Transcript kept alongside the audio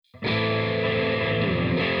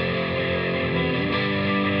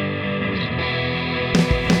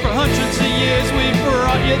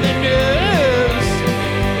you the news.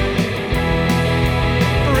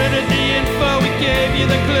 Printed the info, we gave you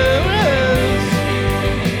the clues.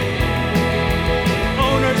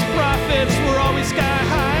 Owners' profits were always sky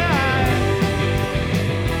high.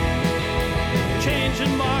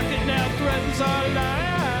 Changing market now threatens our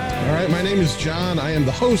lives. All right, my name is John. I am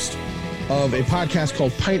the host of a podcast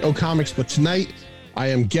called Pint O Comics, but tonight I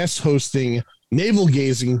am guest hosting Navel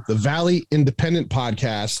Gazing, the Valley Independent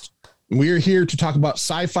Podcast. We are here to talk about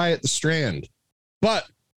sci-fi at the Strand. But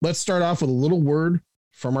let's start off with a little word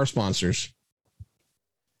from our sponsors.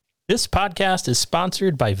 This podcast is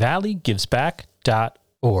sponsored by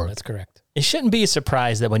ValleyGivesBack.org. That's correct. It shouldn't be a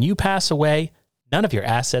surprise that when you pass away, none of your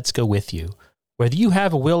assets go with you. Whether you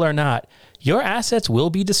have a will or not, your assets will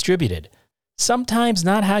be distributed. Sometimes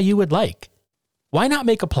not how you would like. Why not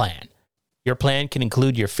make a plan? Your plan can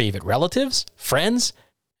include your favorite relatives, friends,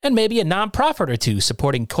 and maybe a nonprofit or two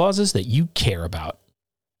supporting causes that you care about.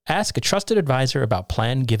 Ask a trusted advisor about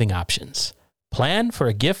plan giving options. Plan for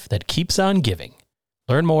a gift that keeps on giving.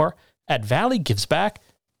 Learn more at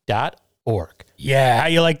valleygivesback.org. Yeah, how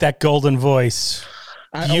you like that golden voice?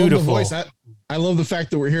 Beautiful. I love the fact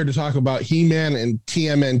that we're here to talk about He-Man and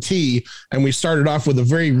TMNT, and we started off with a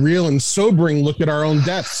very real and sobering look at our own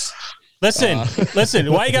deaths. Listen,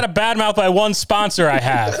 why you got a bad mouth by one sponsor I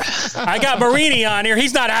have? I got Marini on here.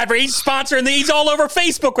 He's not he's sponsoring he's all over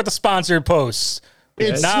Facebook with the sponsored posts.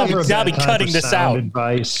 Now I'll be cutting this out.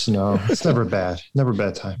 Advice, no, it's never bad. Never a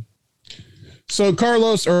bad time. So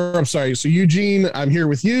so Eugene, I'm here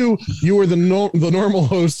with you. You were the normal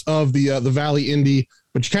host of the Valley Indie,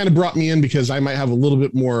 but you kind of brought me in because I might have a little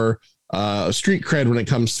bit more street cred when it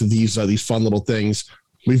comes to these fun little things.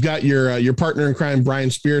 We've got your partner in crime,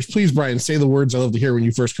 Brian Spears. Please, Brian, say the words I love to hear when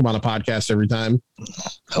you first come on a podcast every time.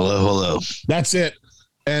 Hello. That's it.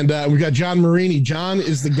 And we've got John Marini. John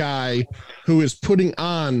is the guy who is putting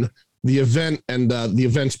on the event and the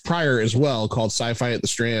events prior as well, called Sci-Fi at the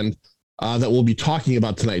Strand, that we'll be talking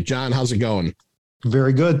about tonight. John, how's it going?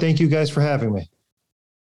 Very good. Thank you guys for having me.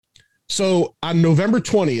 So on November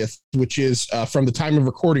 20th, which is from the time of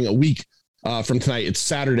recording a week from tonight, it's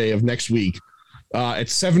Saturday of next week, at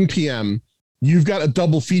 7 p.m., you've got a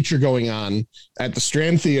double feature going on at the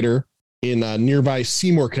Strand Theater in nearby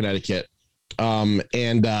Seymour, Connecticut. And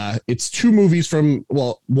it's two movies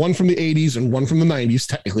one from the 80s and one from the 90s,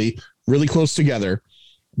 technically, really close together.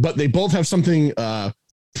 But they both have something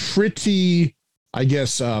pretty, I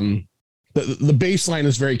guess, the baseline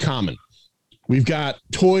is very common. We've got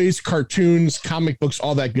toys, cartoons, comic books,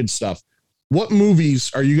 all that good stuff. What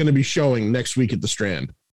movies are you going to be showing next week at the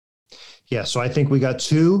Strand? Yeah, so I think we got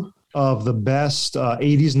two of the best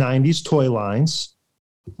 80s, 90s toy lines.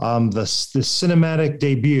 The cinematic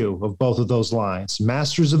debut of both of those lines,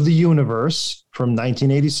 Masters of the Universe from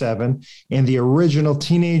 1987 and the original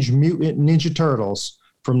Teenage Mutant Ninja Turtles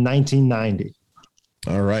from 1990.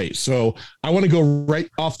 All right, so I want to go right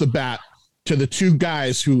off the bat to the two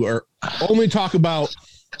guys who are only talk about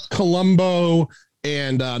Columbo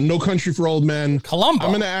and No Country for Old Men. Columbo.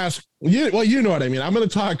 I'm going to ask, you know what I mean. I'm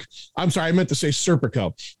sorry, I meant to say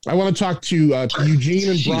Serpico. I want to talk to Eugene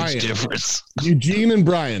and Brian. Difference. Eugene and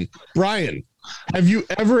Brian. Brian, have you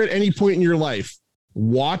ever at any point in your life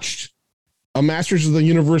watched a Masters of the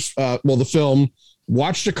Universe, the film,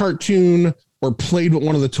 watched a cartoon, or played with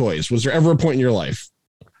one of the toys? Was there ever a point in your life?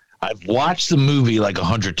 I've watched the movie like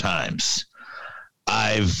 100 times.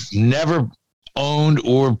 I've never owned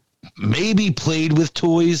or maybe played with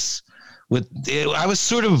toys. I was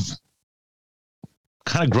sort of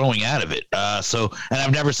kind of growing out of it. And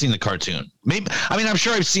I've never seen the cartoon. I'm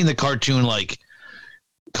sure I've seen the cartoon like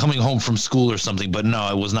coming home from school or something, but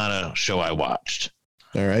no, it was not a show I watched.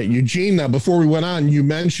 All right, Eugene. Now, before we went on, you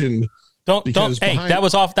mentioned that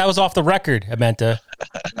was off the record, Amenta.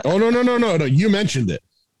 Oh no! You mentioned it,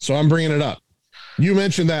 so I'm bringing it up. You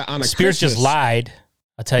mentioned that on a Spears Christmas. just lied.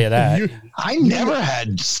 I'll tell you that. I never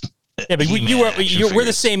had. Yeah, but we're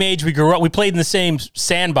the same age. We grew up. We played in the same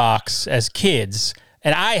sandbox as kids,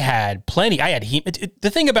 and I had plenty.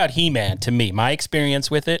 The thing about He-Man, to me, my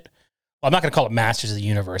experience with it. Well, I'm not going to call it Masters of the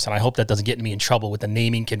Universe, and I hope that doesn't get me in trouble with the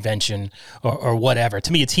naming convention or whatever.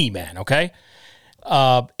 To me, it's He-Man. Okay.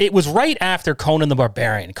 It was right after Conan the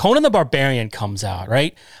Barbarian. Conan the Barbarian comes out,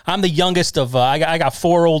 right? I'm the youngest of, I got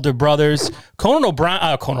four older brothers. Conan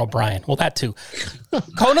O'Brien. Well, that too.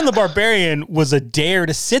 Conan the Barbarian was a dare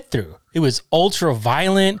to sit through. It was ultra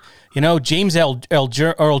violent. You know, James Earl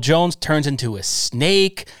Jones turns into a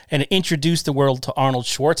snake and introduced the world to Arnold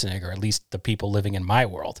Schwarzenegger, at least the people living in my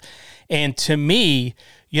world. And to me,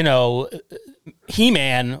 you know,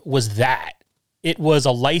 He-Man was that. It was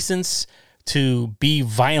a license to be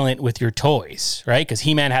violent with your toys, right? Because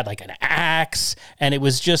He-Man had like an axe, and it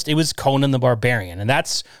was Conan the Barbarian, and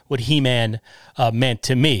that's what He-Man meant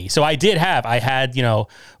to me. So I had, you know,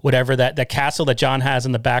 whatever that castle that John has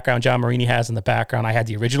in the background, John Marini has in the background. I had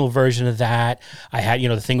the original version of that. I had, you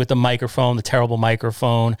know, the thing with the microphone, the terrible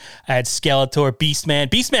microphone. I had Skeletor, Beastman.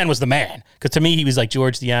 Beastman was the man, because to me he was like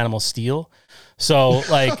George the Animal Steel. So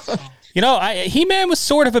like. You know, He-Man was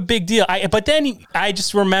sort of a big deal. But then I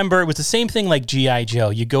just remember it was the same thing like G.I. Joe.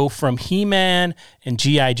 You go from He-Man and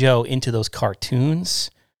G.I. Joe into those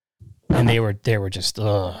cartoons, and they were just,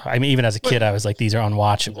 I mean, even as a kid, I was like, these are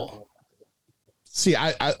unwatchable. See,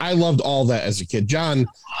 I loved all that as a kid. John,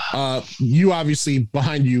 you obviously,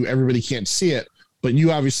 behind you, everybody can't see it, but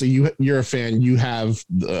you obviously, you're a fan. You have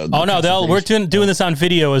we're doing this on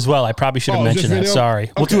video as well. I probably should have mentioned that. Sorry.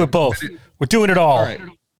 Okay. We'll do it both. We're doing it all. All right.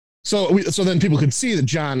 So then people can see that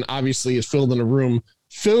John obviously is filled in a room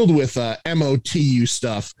filled with MOTU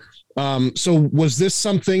stuff. So was this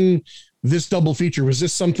something, this double feature, was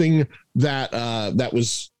this something that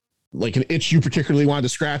was like an itch you particularly wanted to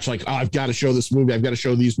scratch? Like, oh, I've got to show this movie. I've got to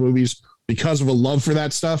show these movies because of a love for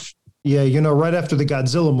that stuff? Yeah, you know, right after the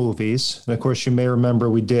Godzilla movies, and of course you may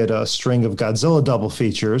remember we did a string of Godzilla double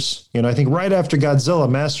features. You know, I think right after Godzilla,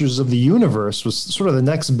 Masters of the Universe was sort of the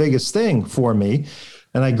next biggest thing for me.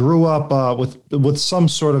 And I grew up with some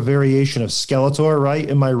sort of variation of Skeletor, right,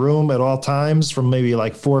 in my room at all times from maybe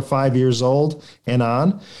like 4 or 5 years old and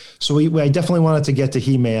on. So I definitely wanted to get to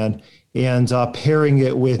He-Man, and pairing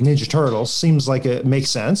it with Ninja Turtles seems like it makes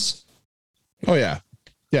sense. Oh, yeah.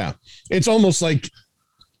 Yeah. It's almost like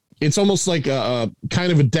a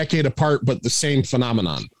kind of a decade apart, but the same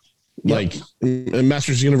phenomenon. Yep. Like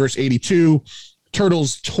Masters of the Universe 82,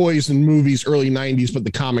 Turtles toys and movies early 90s, but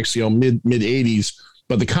the comics, you know, mid 80s.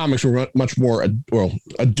 But the comics were much more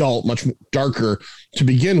adult, much darker to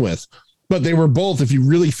begin with. But they were both, if you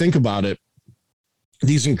really think about it,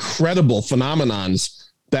 these incredible phenomenons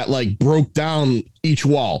that like broke down each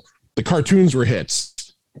wall. The cartoons were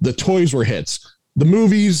hits. The toys were hits. The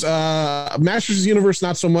movies, Masters of the Universe,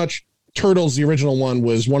 not so much. Turtles, the original one,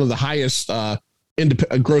 was one of the highest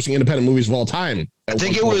grossing independent movies of all time. I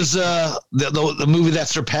think it was the movie that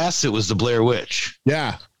surpassed it was The Blair Witch.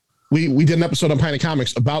 Yeah. We did an episode on Pine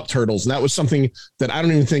Comics about Turtles, and that was something that I don't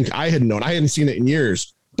even think I had known. I hadn't seen it in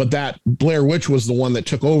years, but that Blair Witch was the one that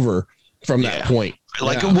took over from that point.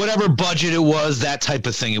 Like whatever budget it was, that type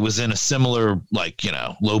of thing. It was in a similar, like, you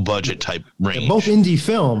know, low budget type range. Both indie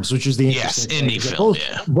films, which is the interesting indie film.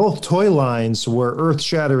 Both toy lines were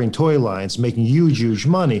earth-shattering toy lines, making huge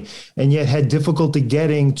money, and yet had difficulty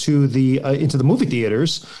getting to the into the movie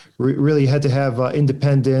theaters. Really had to have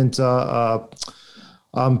independent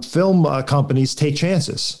film companies take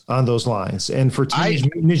chances on those lines. And for Teenage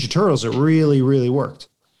Mutant Ninja Turtles, it really worked.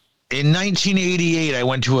 In 1988, I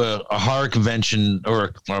went to a horror convention,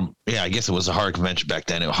 I guess it was a horror convention back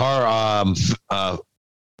then.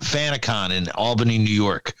 Fanicon in Albany, New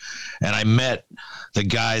York. And I met the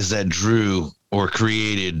guys that drew or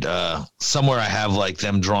created, somewhere I have like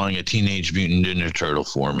them drawing a Teenage Mutant Ninja Turtle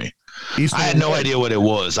for me. I had no idea what it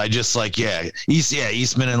was. I just like,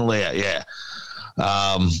 Eastman and Leia.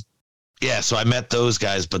 So I met those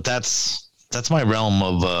guys, but that's my realm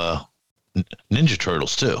of Ninja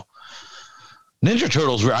Turtles too. Ninja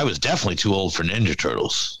Turtles, I was definitely too old for Ninja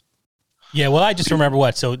Turtles. Yeah, well, I just remember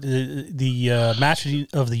what. So the Masters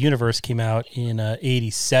of the Universe came out in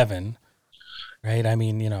 87, right? I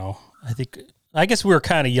mean, you know, I guess we were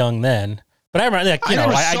kind of young then, but I remember, like, you know,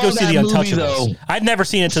 I go see the Untouchables. I've never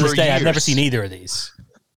seen it to this day. Years. I've never seen either of these,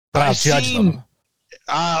 but I'll judge them.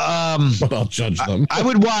 I'll judge them. I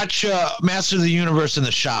would watch Master of the Universe in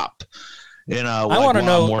the shop. I want to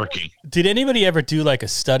know, I'm working. Did anybody ever do like a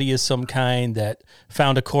study of some kind that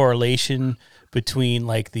found a correlation between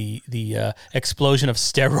like the explosion of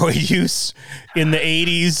steroid use in the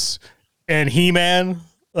 80s and He-Man?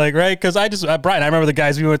 Like, right? Because Brian, I remember the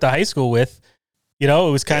guys we went to high school with. You know,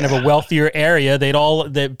 it was kind of a wealthier area.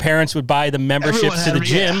 The parents would buy the memberships to the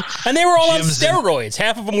gym, and they were all on steroids.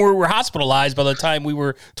 Half of them were hospitalized by the time we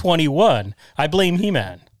were 21. I blame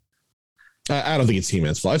He-Man. I don't think it's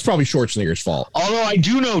He-Man's fault. It's probably Schwarzenegger's fault. Although I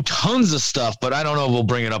do know tons of stuff, but I don't know if we'll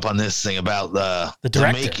bring it up on this thing about the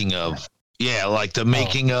making of. Yeah, like the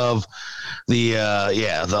making of the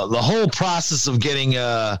whole process of getting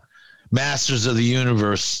Masters of the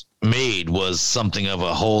Universe made was something of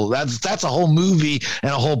a whole. That's a whole movie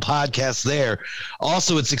and a whole podcast there.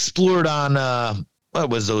 Also, it's explored on what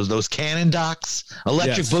was those Canon docs,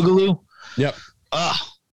 Electric Boogaloo. Yep.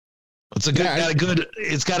 It's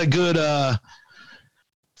got a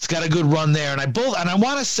good run there, and I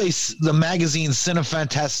want to say the magazine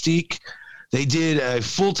Cinefantastique they did a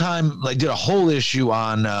full-time, like did a whole issue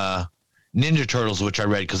on Ninja Turtles, which I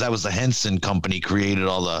read because that was the Henson Company created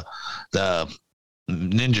all the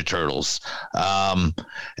Ninja Turtles,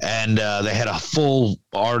 and they had a full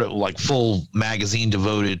full magazine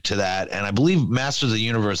devoted to that. And I believe Masters of the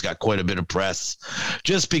Universe got quite a bit of press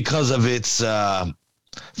just because of its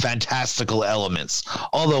fantastical elements.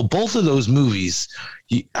 Although both of those movies,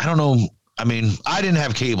 I don't know. I mean, I didn't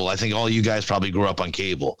have cable. I think all you guys probably grew up on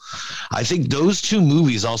cable. I think those two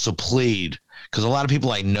movies also played because a lot of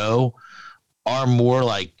people I know are more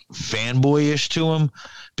like fanboyish to them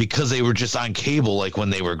because they were just on cable, like when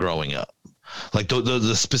they were growing up, like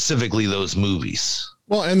the specifically those movies.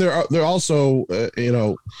 Well, and they're also,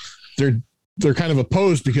 they're kind of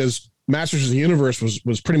opposed because Masters of the Universe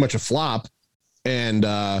was pretty much a flop and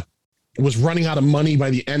was running out of money by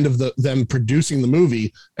the end of them producing the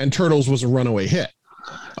movie, and Turtles was a runaway hit.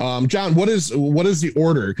 John, what is the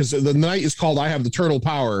order? Because the night is called I Have the Turtle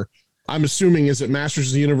Power. I'm assuming is it Masters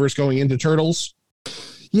of the Universe going into Turtles?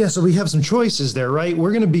 Yeah, so we have some choices there, right?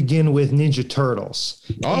 We're going to begin with Ninja Turtles.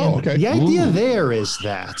 Oh, okay. The idea there is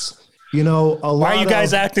that, why are you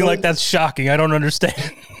guys acting like that's shocking? I don't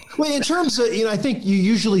understand. Well, in terms of, I think you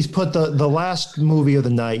usually put the last movie of the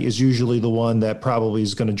night is usually the one that probably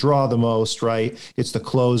is going to draw the most, right? It's the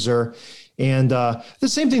closer. And the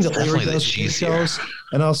same thing that Larry does with his shows.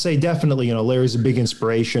 And I'll say definitely, Larry's a big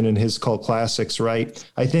inspiration in his cult classics, right?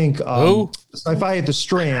 I think Sci-Fi at the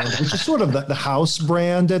Strand, which is sort of the house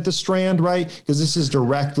brand at the Strand, right? Because this is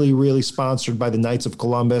directly really sponsored by the Knights of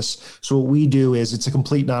Columbus. So what we do is it's a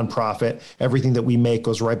complete nonprofit. Everything that we make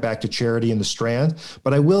goes right back to charity in the Strand.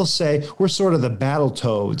 But I will say we're sort of the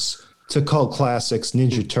Battletoads to cult classics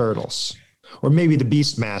Ninja Turtles, or maybe the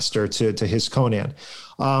Beastmaster to his Conan.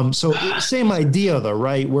 So same idea though,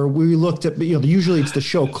 right? Where we looked at, usually it's the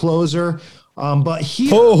show closer, but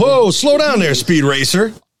here. Whoa, slow down there, Speed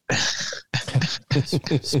Racer.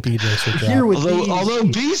 Speed Racer. Here with although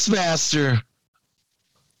Beastmaster,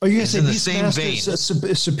 are you going to say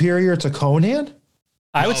Beastmaster superior to Conan?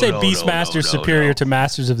 I would say Beastmaster superior to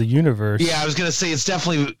Masters of the Universe. Yeah, I was going to say it's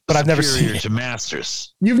definitely but I've never seen it. To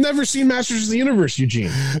Masters. You've never seen Masters of the Universe,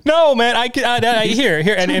 Eugene? No, man. Here,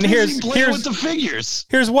 and here's with the figures.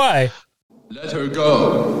 Here's why. Let her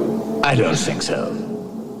go. I don't think so.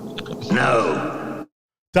 No.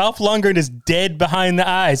 Dolph Lundgren is dead behind the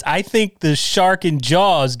eyes. I think the shark in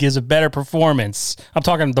Jaws gives a better performance. I'm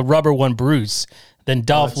talking the rubber one, Bruce, than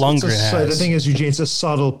Dolph Lundgren has. The thing is, Eugene, it's a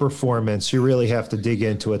subtle performance. You really have to dig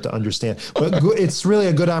into it to understand. But it's really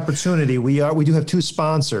a good opportunity. We do have two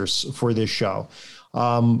sponsors for this show.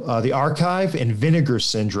 The Archive and Vinegar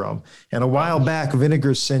Syndrome. And a while back,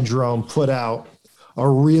 Vinegar Syndrome put out a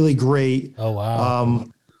really great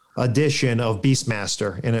edition of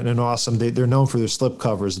Beastmaster and an awesome. They're known for their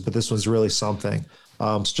slipcovers, but this one's really something.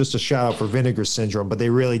 It's just a shout out for Vinegar Syndrome, but they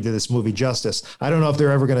really did this movie justice. I don't know if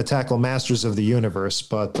they're ever going to tackle Masters of the Universe,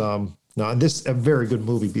 but no, this a very good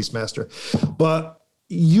movie, Beastmaster. But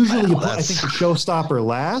usually you put, I think, the showstopper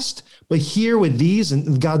last, but here with these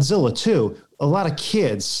and Godzilla too, a lot of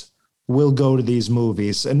kids will go to these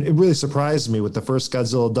movies. And it really surprised me with the first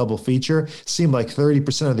Godzilla double feature. It seemed like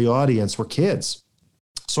 30% of the audience were kids.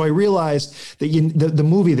 So I realized that the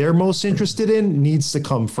movie they're most interested in needs to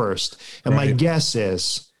come first. And my guess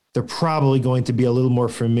is they're probably going to be a little more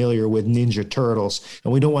familiar with Ninja Turtles.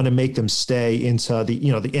 And we don't want to make them stay into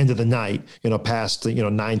the end of the night, past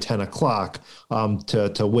 9, 10 o'clock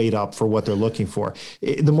to wait up for what they're looking for.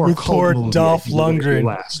 The more poor Dolph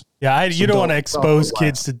Lundgren. Yeah, you don't want to expose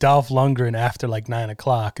kids to Dolph Lundgren after like 9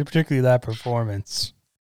 o'clock, particularly that performance.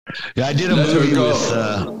 Yeah, I did a movie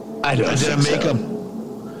with I did a makeup.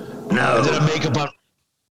 No.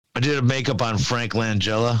 I did a makeup on Frank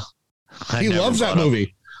Langella. He loves that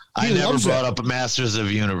movie. I never brought up Masters of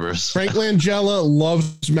the Universe. Frank Langella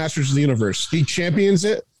loves Masters of the Universe. He champions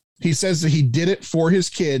it. He says that he did it for his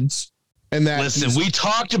kids. And that listen, we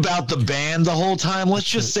talked about the band the whole time. Let's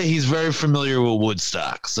just say he's very familiar with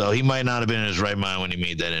Woodstock, so he might not have been in his right mind when he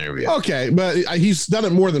made that interview. Okay, but he's done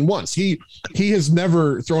it more than once. He has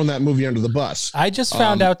never thrown that movie under the bus. I just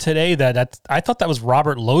found out today that I thought that was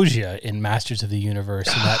Robert Loggia in Masters of the Universe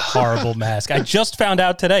in that horrible mask. I just found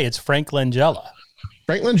out today it's Frank Langella.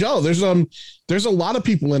 Frank Langella. There's a lot of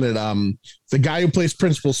people in it. The guy who plays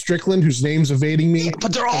Principal Strickland, whose name's evading me. Yeah,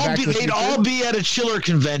 but they'd all be at a Chiller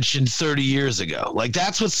convention 30 years ago. Like,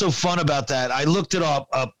 that's what's so fun about that. I looked it up.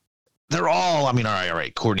 They're all, all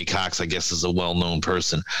right. Courtney Cox, I guess, is a well-known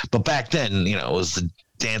person. But back then, it was the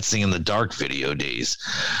Dancing in the Dark video days.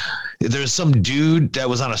 There's some dude that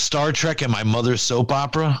was on a Star Trek and My Mother's Soap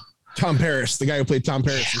Opera. Tom Paris, the guy who played Tom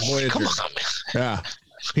Paris in Voyager. Come on, man. Yeah.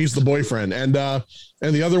 He's the boyfriend, and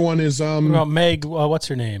the other one is well, Meg. What's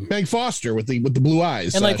her name? Meg Foster with the blue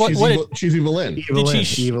eyes. And like she's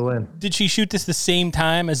Evelyn. Did she shoot this the same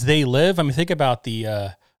time as They Live? I mean, think about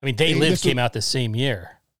the. They Live came out the same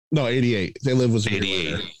year. No, 88. They Live was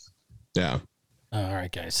 88. Yeah. Oh, all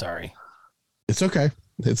right, guys. Sorry. It's okay.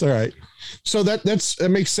 It's all right. So that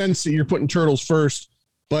makes sense that you're putting Turtles first,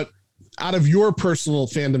 but out of your personal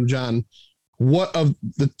fandom, John, what of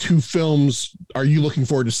the two films are you looking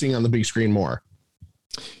forward to seeing on the big screen more?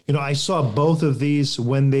 I saw both of these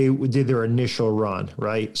when they did their initial run,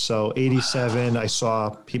 right? So 87, I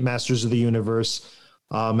saw Masters of the Universe,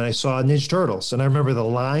 and I saw Ninja Turtles. And I remember the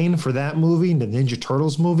line for that movie, the Ninja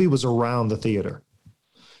Turtles movie, was around the theater.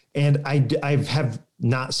 And I have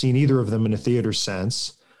not seen either of them in a theater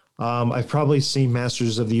since. I've probably seen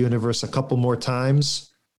Masters of the Universe a couple more times.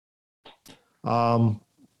 But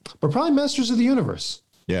probably Masters of the Universe.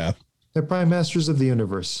 Yeah. They're probably Masters of the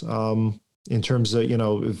Universe. In terms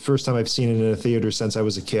of, first time I've seen it in a theater since I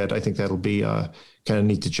was a kid. I think that'll be kind of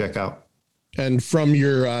neat to check out. And from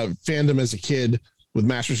your fandom as a kid with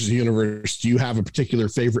Masters of the Universe, do you have a particular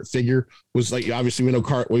favorite figure? Was like, obviously we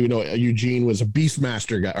know Eugene was a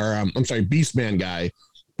Beastmaster guy, or Beastman guy.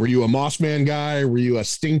 Were you a Mossman guy? Were you a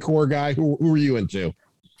Stinkor guy? Who were you into?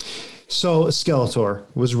 So Skeletor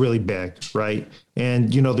was really big, right?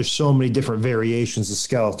 And, there's so many different variations of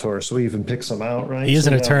Skeletor, so we even pick some out, right? He is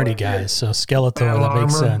an attorney, guys, so Skeletor, that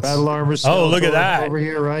makes sense. Battle Armor Skeletor. Oh, look at that. Over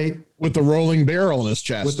here, right? With the rolling barrel in his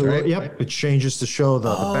chest, right? Yep, it changes to show the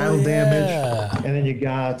battle damage. And then you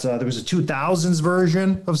got, there was a 2000s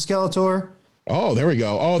version of Skeletor. Oh, there we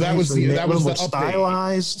go. Oh, that was the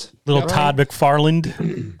stylized. Little Todd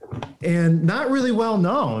McFarlane. And not really well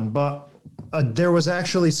known, but there was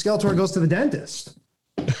actually Skeletor goes to the dentist.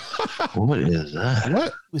 What is that?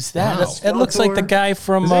 What was that? Wow. It looks like the guy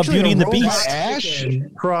from Beauty and the Beast. Ash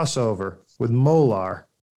crossover with Molar.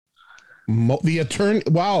 The attorney.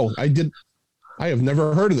 Wow, I have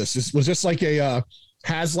never heard of this. Was this like a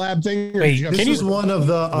HasLab thing? Wait, this is one of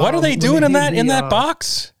the. What are they doing in that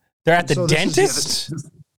box? They're at the dentist.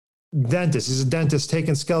 Dentist. He's a dentist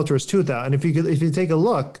taking Skeletor's tooth out, and if you take a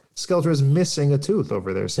look, Skeletor is missing a tooth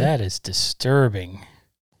over there. So. That is disturbing.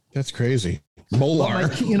 That's crazy. Molar.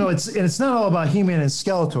 It's not all about He-Man and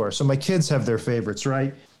Skeletor. So my kids have their favorites,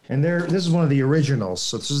 right? And this is one of the originals.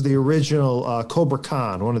 So this is the original Cobra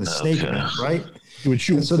Khan, one of the Snake Men, right? He would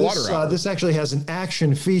shoot water out. This actually has an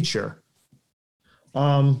action feature.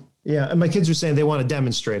 Yeah, and my kids are saying they want to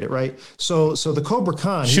demonstrate it, right? So the Cobra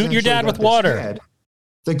Khan shoot your dad with water.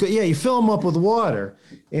 You fill him up with water,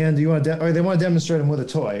 and they want to demonstrate him with a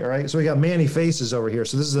toy. All right, so we got Manny Faces over here.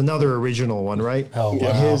 So this is another original one, right? Oh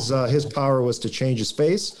wow! His power was to change his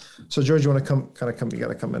face. So George, you want to come? You got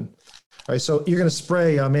to come in. All right, so you're gonna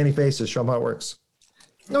spray Manny Faces. Show him how it works.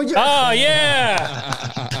 No, oh yeah!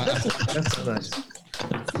 That's nice.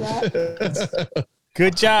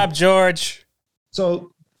 Good job, George.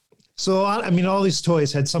 So all these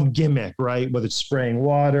toys had some gimmick, right? Whether it's spraying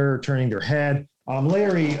water, turning their head.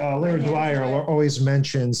 Larry Dwyer always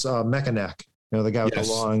mentions Mechaneck, the guy with the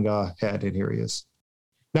long head, and here he is.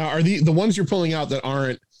 Now, are the ones you're pulling out that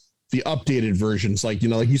aren't the updated versions? Like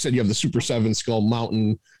you said, you have the Super 7 Skull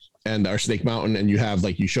Mountain and our Snake Mountain, and you have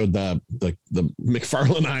you showed the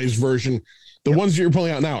McFarlaneized version. The ones you're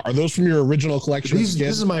pulling out now, are those from your original collection? This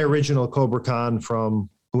is my original Cobra Khan from,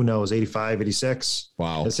 who knows, 85, 86.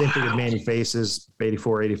 Wow. The same thing with Manny Faces,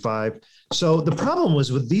 84, 85. So the problem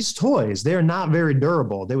was with these toys, they're not very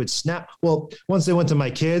durable. They would snap. Well, once they went to my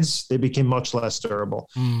kids, they became much less durable.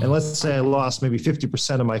 And let's say I lost maybe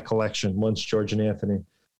 50% of my collection once George and Anthony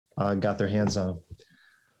got their hands on them.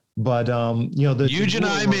 But, Huge and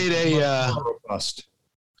I made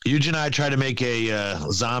Huge and I tried to make a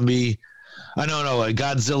zombie. A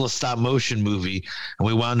Godzilla stop motion movie, and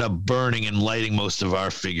we wound up burning and lighting most of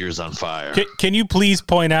our figures on fire. Can you please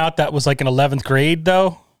point out that was like in 11th grade,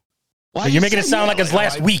 though? You're making it sound like it's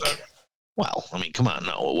last week. Well, come on.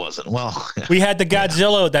 No, it wasn't. Well, we had the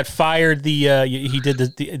Godzilla that fired he did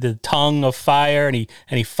the tongue of fire, and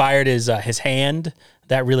he fired his hand.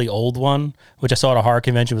 That really old one, which I saw at a horror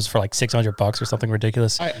convention, was for like $600 or something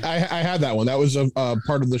ridiculous. I had that one. That was a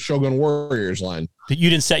part of the Shogun Warriors line. You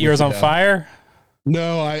didn't set yours on fire?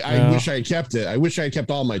 No, I wish I had kept it. I wish I had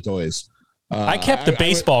kept all my toys. I kept the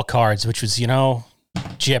baseball cards, which was,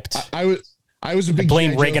 gypped. I was a big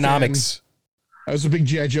blame Reaganomics. I was a big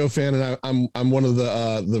G.I. Joe fan, and I'm one of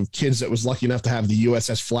the kids that was lucky enough to have the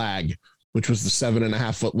USS Flag, which was the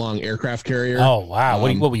 7.5 foot long aircraft carrier. Oh wow!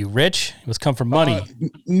 What were you rich? It was come from money.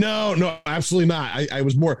 No, absolutely not. It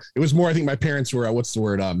was more. I think my parents were. What's the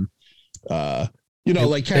word?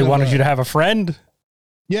 Like they wanted you to have a friend.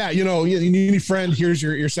 Yeah, you need a friend. Here's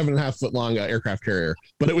your 7.5 foot long aircraft carrier.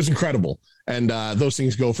 But it was incredible. And those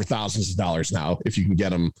things go for thousands of dollars now if you can get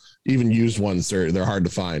them. Even used ones, they're hard to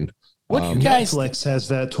find. What you guys? Netflix has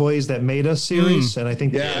that Toys That Made Us series, and I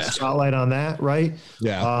think they put a spotlight on that, right?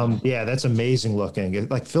 Yeah. Yeah, that's amazing looking.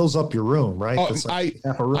 It like fills up your room, right? Oh, It's like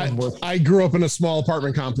half a room worth. I grew up in a small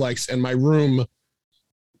apartment complex, and my room,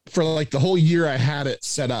 for like the whole year I had it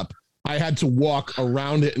set up, I had to walk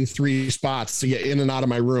around it in 3 spots to get in and out of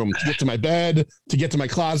my room, to get to my bed, to get to my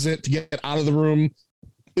closet, to get out of the room.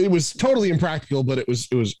 It was totally impractical, but it was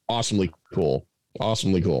awesomely cool.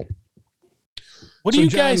 Awesomely cool. What do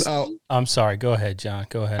you guys? I'm sorry. Go ahead, John.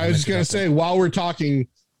 Go ahead. I was just going to say, while we're talking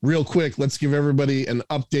real quick, let's give everybody an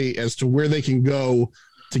update as to where they can go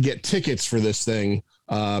to get tickets for this thing,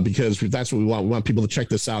 because that's what we want. We want people to check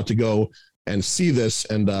this out, to go and see this.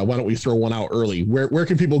 And why don't we throw one out early? Where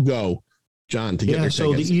can people go, John, to get their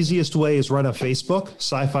so tickets? The easiest way is right on Facebook,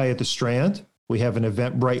 Sci-Fi at the Strand. We have an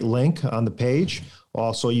Eventbrite link on the page.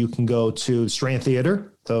 Also, you can go to Strand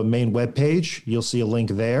Theater, the main webpage. You'll see a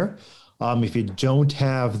link there. If you don't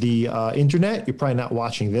have the internet, you're probably not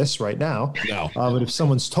watching this right now. No. But if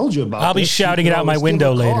someone's told you about I'll be shouting it out my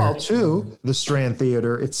window later. To the Strand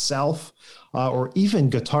Theater itself, or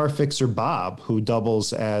even Guitar Fixer Bob, who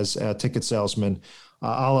doubles as a ticket salesman, a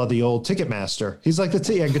la the old Ticketmaster. He's like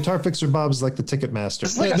Guitar Fixer Bob is like the Ticketmaster.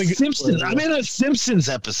 It's like a Simpsons. I'm in a Simpsons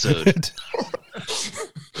episode.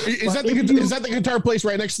 Is that the guitar place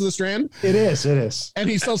right next to the Strand? It is. And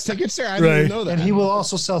he sells tickets there? I didn't even know that. And he will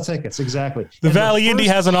also sell tickets, exactly. The Valley Indy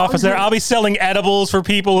has an office there. I'll be selling edibles for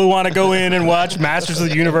people who want to go in and watch Masters of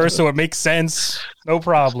the Universe, so it makes sense. No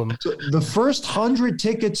problem. So the first 100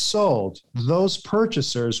 tickets sold, those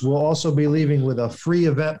purchasers will also be leaving with a free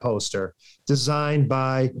event poster designed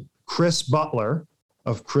by Chris Butler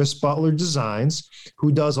of Chris Butler Designs,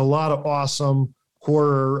 who does a lot of awesome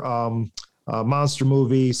horror monster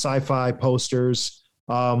movie, sci-fi posters.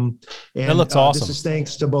 And that looks awesome. This is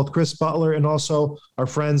thanks to both Chris Butler and also our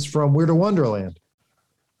friends from Weird Wonderland,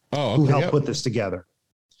 who helped put this together.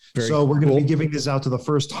 We're going to be giving this out to the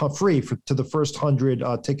first free to the first 100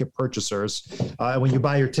 ticket purchasers. When you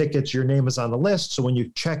buy your tickets, your name is on the list. So when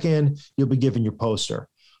you check in, you'll be given your poster.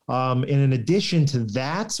 And in addition to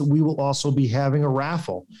that, we will also be having a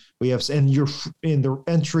raffle. The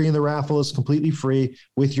entry in the raffle is completely free.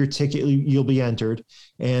 With your ticket, you'll be entered.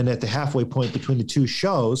 And at the halfway point between the two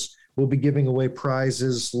shows, we'll be giving away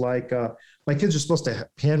prizes like my kids are supposed to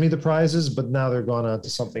hand me the prizes, but now they're going on to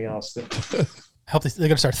something else. They're going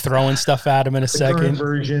to start throwing stuff at them in a second. Current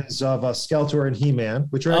versions of Skeletor and He-Man,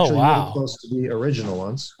 which are actually really close to the original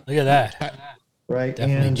ones. Look at that. Right.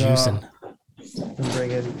 Definitely juicing. I'm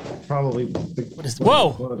bringing probably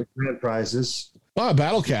one of the grand prizes. Oh, a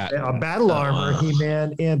Battle Cat. A Battle Armor,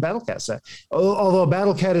 He-Man, and Battle Cat set. Although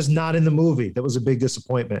Battle Cat is not in the movie. That was a big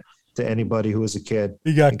disappointment to anybody who was a kid.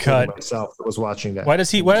 He got cut. Myself that was watching that. Why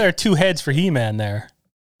are there 2 heads for He-Man there?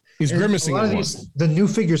 He's grimacing. A lot of the new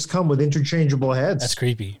figures come with interchangeable heads. That's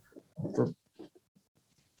creepy.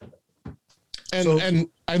 And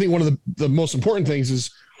I think one of the most important things is,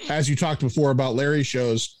 as you talked before about Larry's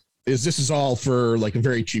shows, is this is all for like a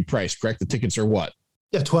very cheap price, correct? The tickets are what?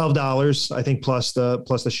 Yeah, $12, I think, plus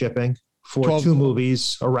the shipping for 12. 2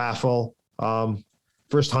 movies, a raffle.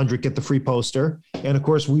 First 100 get the free poster. And of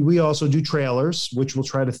course, we also do trailers, which we'll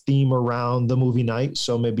try to theme around the movie night.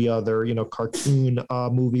 So maybe other, cartoon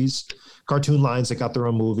movies, cartoon lines that got their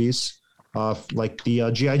own movies, like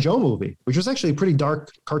the G.I. Joe movie, which was actually a pretty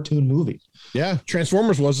dark cartoon movie. Yeah,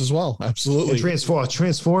 Transformers was as well. Absolutely.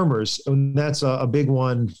 Transformers, and that's a big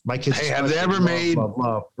one. My kids have they ever made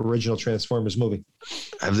original Transformers movie?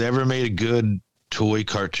 Have they ever made a good toy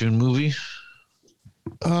cartoon movie?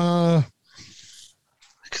 Because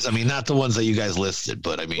not the ones that you guys listed,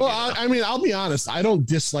 but I'll be honest. I don't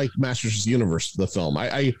dislike Masters of the Universe, the film.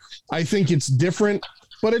 I think it's different,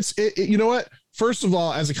 but it's you know what? First of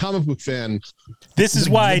all, as a comic book fan, this is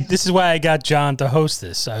why I got John to host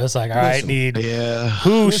this. I was like, all right,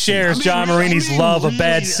 who shares John Marini's love of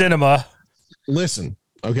bad cinema? Listen,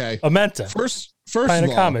 okay, Amenta. First kind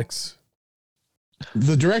of all, comics.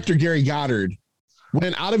 The director Gary Goddard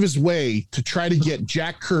went out of his way to try to get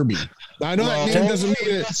Jack Kirby. Now, I know that name doesn't mean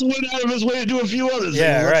it. He went out of his way to do a few others.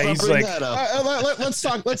 Yeah, right. He's like, let's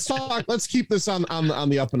talk. Let's keep this on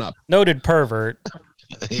the up and up. Noted pervert.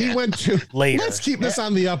 He went to later. Let's keep this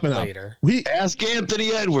on the up and up. Later. We ask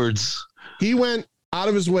Anthony Edwards. He went out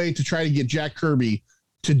of his way to try to get Jack Kirby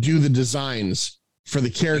to do the designs for the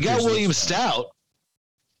characters. You got William Stout.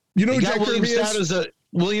 You know who Jack Kirby is?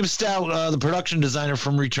 William Stout, the production designer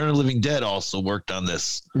from Return of the Living Dead, also worked on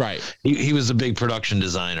this. Right. He was a big production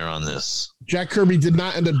designer on this. Jack Kirby did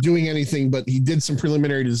not end up doing anything, but he did some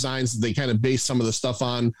preliminary designs that they kind of based some of the stuff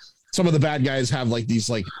on. Some of the bad guys have like these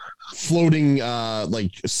like floating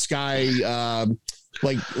like sky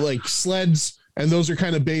like sleds, and those are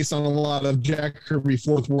kind of based on a lot of Jack Kirby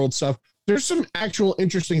Fourth World stuff. There's some actual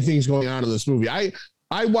interesting things going on in this movie.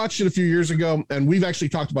 I watched it a few years ago, and we've actually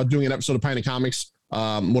talked about doing an episode of Pint of Comics,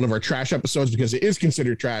 one of our trash episodes, because it is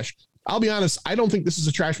considered trash. I'll be honest, I don't think this is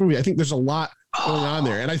a trash movie. I think there's a lot going on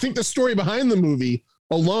there, and I think the story behind the movie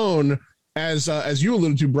alone, as you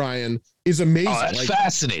alluded to, Brian, is amazing. Oh, that's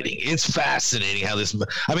fascinating. It's fascinating how this.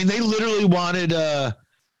 I mean, they literally wanted.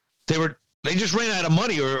 They just ran out of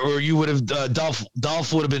money, or you would have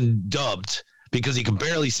Dolph would have been dubbed because he could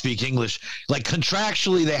barely speak English. Like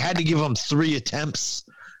contractually, they had to give him 3 attempts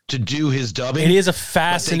to do his dubbing. It is a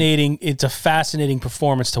fascinating. It's a fascinating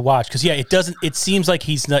performance to watch because it seems like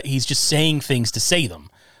he's just saying things to say them.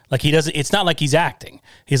 Like he doesn't. It's not like he's acting.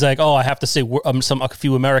 He's like, oh, I have to say a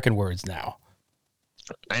few American words now.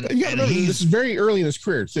 And this is very early in his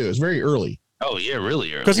career too. It's very early. Oh yeah,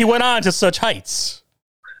 really early. Because he went on to such heights.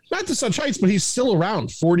 Not to such heights, but he's still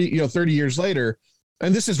around 30 years later.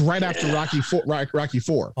 And this is right after Rocky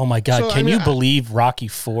IV. Oh my God. So, Can you believe Rocky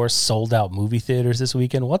IV sold out movie theaters this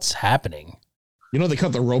weekend? What's happening? You know, they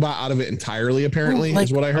cut the robot out of it entirely, apparently,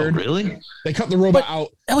 is what I heard. Oh, really? They cut the robot out.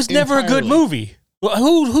 That was never a good movie.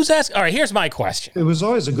 Well, who's asking? All right, here's my question. It was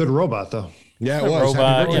always a good robot, though. Yeah, it was.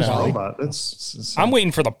 Robot. I'm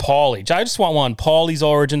waiting for the Paulie. I just want one. Paulie's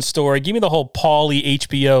origin story. Give me the whole Paulie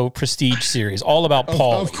HBO prestige series, all about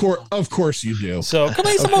Paulie. Of course you do. So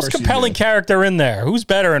he's the most compelling character in there. Who's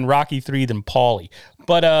better in Rocky III than Paulie?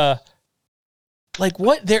 But like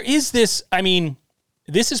what? There is this. I mean,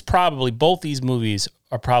 this is probably both these movies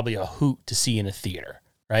are probably a hoot to see in a theater,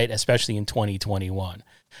 right? Especially in 2021.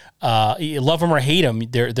 Love them or hate them,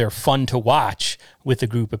 they're fun to watch with a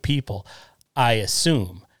group of people, I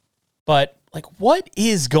assume. But like, what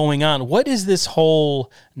is going on? What is this whole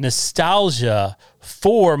nostalgia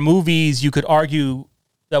for movies you could argue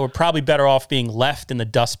that were probably better off being left in the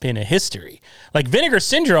dustbin of history? Like Vinegar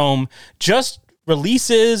Syndrome just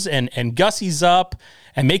releases and gussies up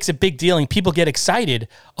and makes a big deal, and people get excited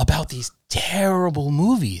about these terrible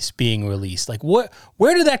movies being released. Like, where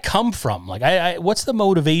did that come from? Like, what's the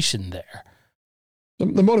motivation there?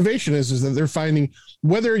 The motivation is that they're finding,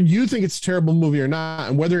 whether you think it's a terrible movie or not,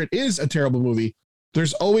 and whether it is a terrible movie,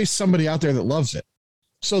 there's always somebody out there that loves it.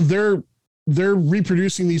 So they're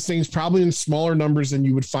reproducing these things probably in smaller numbers than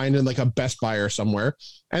you would find in like a Best Buy or somewhere,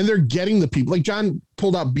 and they're getting the people. Like John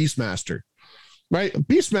pulled out Beastmaster, right?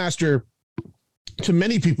 Beastmaster, to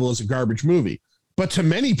many people, is a garbage movie, but to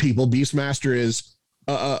many people, Beastmaster is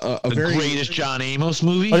the very greatest John Amos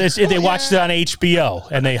movie. They watched it on HBO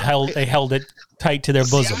and they held it tight to their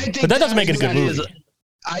bosom. But that doesn't make it a good movie.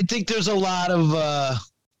 I think there's a lot of.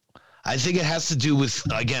 I think it has to do with,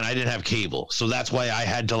 again, I didn't have cable, so that's why I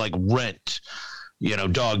had to like rent,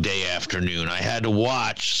 Dog Day Afternoon. I had to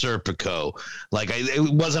watch Serpico. Like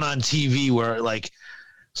it wasn't on TV where like,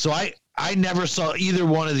 so I never saw either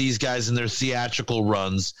one of these guys in their theatrical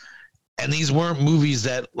runs, and these weren't movies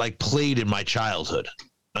that like played in my childhood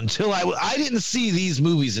until I didn't see these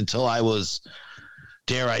movies until I was,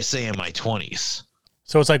 dare I say, in my 20s.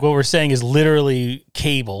 So it's like what we're saying is literally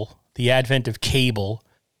cable, the advent of cable.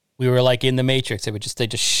 We were like in the Matrix. They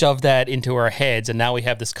just shoved that into our heads, and now we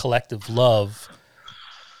have this collective love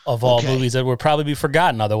of all movies that would probably be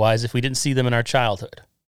forgotten otherwise if we didn't see them in our childhood.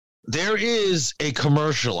 There is a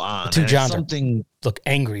commercial on. Two Johns look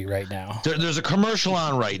angry right now. There's a commercial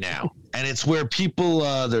on right now, and it's where people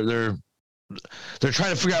they're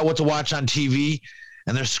trying to figure out what to watch on TV,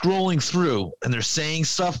 and they're scrolling through and they're saying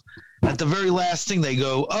stuff. At the very last thing, they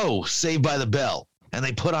go, "Oh, Saved by the Bell," and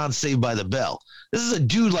they put on Saved by the Bell. This is a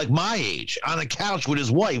dude like my age on a couch with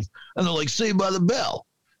his wife, and they're like, "Saved by the Bell."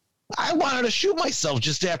 I wanted to shoot myself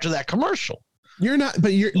just after that commercial. Not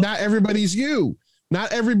everybody's you.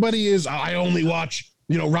 Not everybody is, I only watch,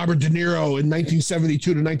 Robert De Niro in 1972 to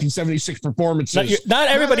 1976 performances. Not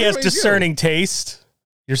everybody has discerning taste,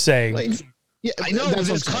 you're saying. Like, yeah, I know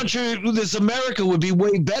this country, this America would be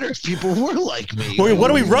way better if people were like me. What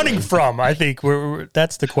are we running from? I think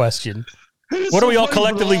that's the question. What are we all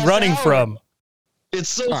collectively running from? It's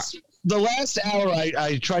so the last hour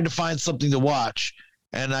I tried to find something to watch,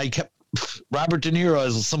 and I kept Robert De Niro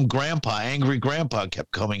as some angry grandpa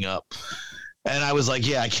kept coming up. And I was like,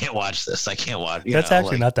 yeah, I can't watch this. I can't watch. That's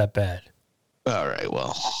actually not that bad. All right.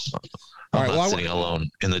 Well, I'm not sitting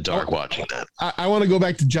alone in the dark watching that. I want to go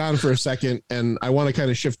back to John for a second, and I want to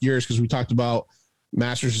kind of shift gears because we talked about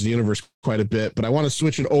Masters of the Universe quite a bit, but I want to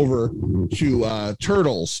switch it over to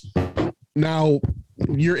Turtles. Now,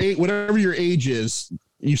 whatever your age is,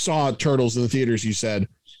 you saw Turtles in the theaters, you said,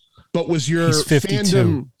 but was your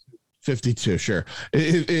fandom 52? Sure.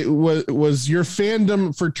 It was your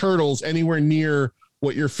fandom for Turtles anywhere near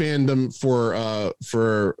what your fandom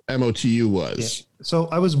for MOTU was? Yeah. So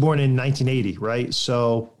I was born in 1980, right?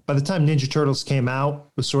 So by the time Ninja Turtles came out,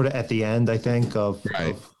 it was sort of at the end, I think, of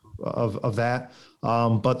that.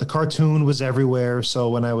 But the cartoon was everywhere. So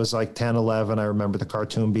when I was like 10, 11, I remember the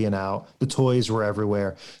cartoon being out. The toys were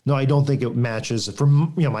everywhere. No, I don't think it matches for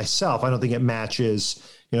myself. I don't think it matches,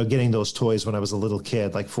 getting those toys when I was a little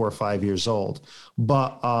kid, like 4 or 5 years old.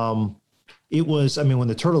 But it was, when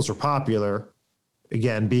the Turtles were popular,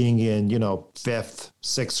 again, being in, 5th,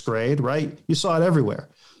 6th grade, right? You saw it everywhere.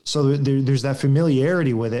 So there's that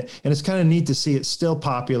familiarity with it. And it's kind of neat to see it still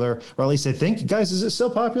popular, or at least I think. Guys, is it still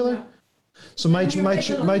popular? So they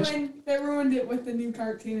ruined it with the new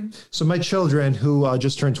cartoon. So my children, who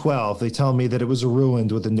just turned 12, they tell me that it was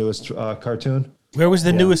ruined with the newest cartoon. Where was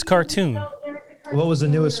the newest cartoon? What was the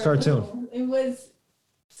newest cartoon? It was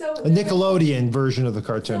a Nickelodeon version of the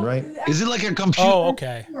cartoon, right? Is it like a computer? Oh,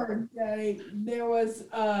 okay. There was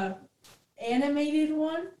a animated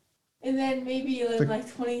one. And then maybe in like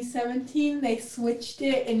 2017, they switched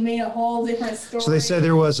it and made a whole different story. So they said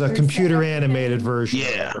there was a computer animated version.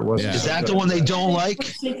 Yeah. Is that the one they don't like?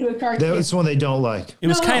 That's the one they don't like. It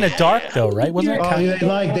was kind of dark though, right? Wasn't it?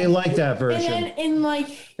 They like that version.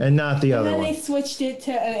 And not the other one. And then they switched it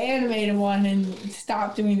to an animated one and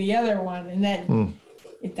stopped doing the other one, and then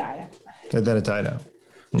it died out. And then it died out.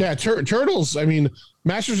 Yeah, Turtles.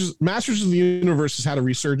 Masters of the Universe has had a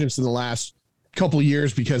resurgence in the last couple of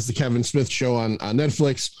years because the Kevin Smith show on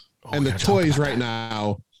Netflix, and the toys right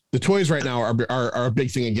now are a big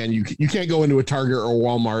thing again. You can't go into a Target or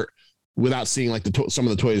Walmart without seeing like some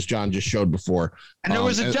of the toys John just showed before. And there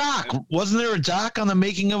was a doc. Wasn't there a doc on the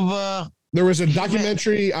making of there was a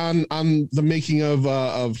documentary on the making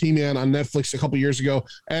of He-Man on Netflix a couple years ago,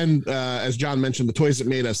 and as John mentioned, the Toys That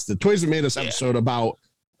Made Us episode about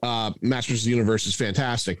Masters of the Universe is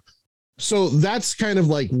fantastic. So that's kind of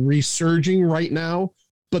like resurging right now,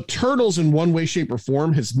 but Turtles in one way, shape, or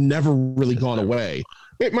form has never really gone away.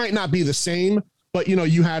 It might not be the same, but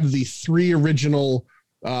you had the 3 original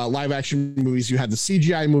live action movies. You had the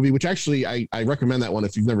CGI movie, which actually I recommend that one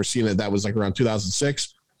if you've never seen it. That was like around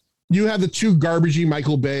 2006. You had the 2 garbagey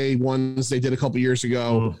Michael Bay ones they did a couple years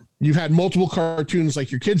ago. You've had multiple cartoons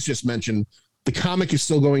like your kids just mentioned. The comic is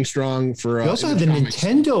still going strong for. You also had the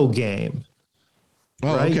Nintendo game.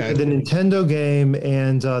 Oh, right? okay. The Nintendo game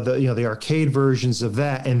and the arcade versions of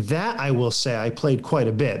that, and that I will say I played quite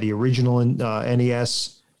a bit. The original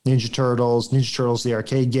NES Ninja Turtles, the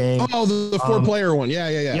arcade game. Oh, the 4-player one. Yeah.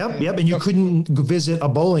 Yep. And you couldn't visit a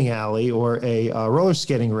bowling alley or a roller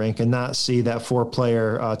skating rink and not see that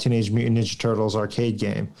 4-player Teenage Mutant Ninja Turtles arcade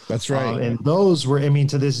game. That's right. And those were,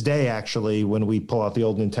 to this day, actually, when we pull out the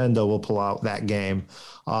old Nintendo, we'll pull out that game.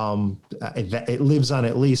 It lives on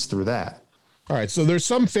at least through that. All right, so there's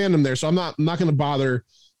some fandom there, so I'm not going to bother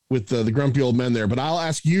with the grumpy old men there, but I'll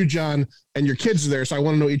ask you, John, and your kids are there, so I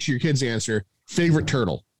want to know each of your kids' answer. Favorite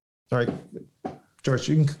turtle? All right, George,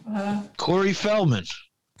 you can. Corey Feldman.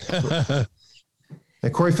 And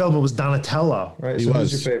Corey Feldman was Donatello, right? He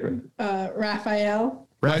was. Who's your favorite? Raphael.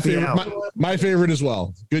 My favorite as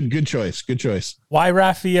well. Good choice. Why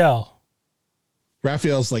Raphael?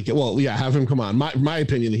 Raphael's like, well, yeah, have him come on. My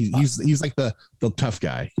opinion, he's like the tough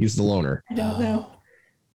guy. He's the loner. I don't know.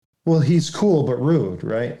 Well, he's cool but rude,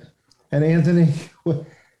 right? And Anthony,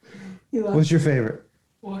 what's your favorite?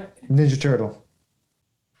 What? Ninja Turtle.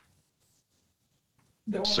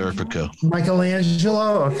 Serpico.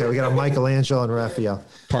 Michelangelo. Okay, we got a Michelangelo and Raphael.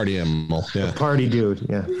 Party animal. Yeah. Party dude.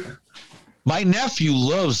 Yeah. My nephew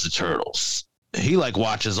loves the Turtles. He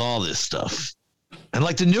watches all this stuff. And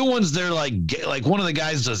the new ones, they're like one of the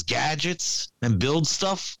guys does gadgets and builds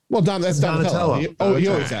stuff. Well, that's Donatello. He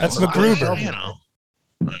always has. That's MacGruber.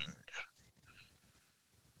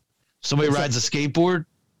 Somebody rides a skateboard.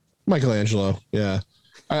 Michelangelo. Yeah,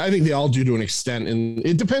 I think they all do to an extent, and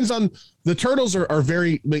it depends on the Turtles are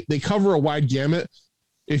very. They cover a wide gamut.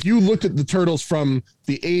 If you looked at the Turtles from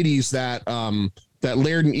the '80s that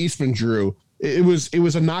Laird and Eastman drew, it was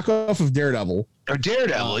a knockoff of Daredevil. Or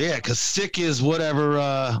Daredevil, yeah, because Stick is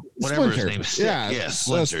whatever Splinter. His name is. Stick. Yeah,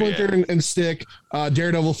 Splinter, and Stick.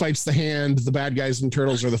 Daredevil fights the hand. The bad guys and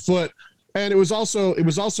Turtles are the foot. And it was also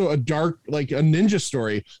a dark, like a ninja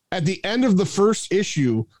story. At the end of the first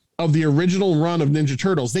issue of the original run of Ninja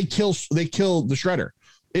Turtles, they kill the Shredder.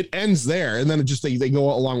 It ends there, and then they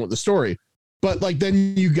go along with the story. But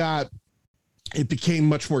then you got it became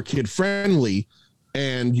much more kid friendly.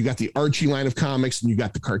 And you got the Archie line of comics and you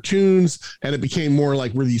got the cartoons, and it became more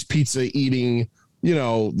like we're these pizza eating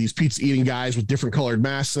guys with different colored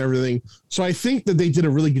masks and everything. So I think that they did a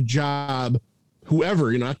really good job,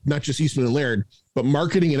 whoever, not just Eastman and Laird, but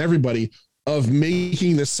marketing and everybody, of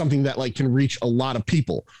making this something that like can reach a lot of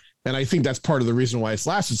people. And I think that's part of the reason why it's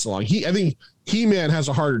lasted so long. I think He-Man has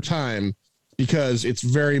a harder time because it's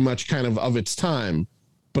very much kind of its time.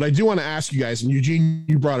 But I do want to ask you guys, and Eugene,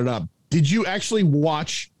 you brought it up. Did you actually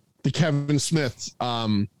watch the Kevin Smith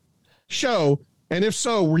show? And if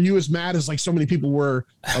so, were you as mad as like so many people were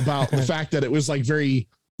about the fact that it was like very,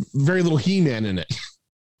 very little He-Man in it?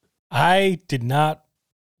 I did not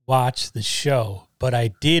watch the show, but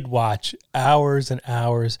I did watch hours and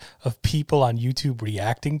hours of people on YouTube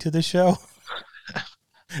reacting to the show.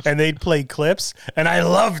 And they'd play clips, and I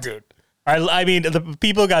loved it. I mean, the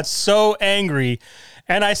people got so angry.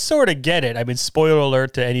 And I sort of get it. I mean, spoiler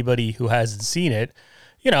alert to anybody who hasn't seen it.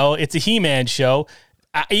 It's a He-Man show.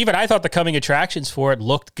 I thought the coming attractions for it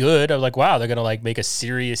looked good. I was like, wow, they're going to like make a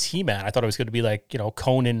serious He-Man. I thought it was going to be like,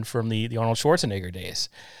 Conan from the Arnold Schwarzenegger days.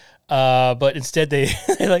 But instead they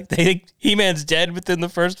think He-Man's dead within the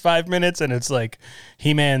first 5 minutes, and it's like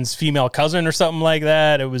He-Man's female cousin or something like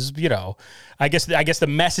that. It was, I guess the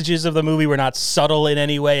messages of the movie were not subtle in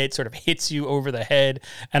any way. It sort of hits you over the head,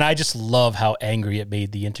 and I just love how angry it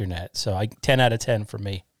made the internet. So 10 out of 10 for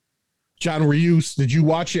me. John, did you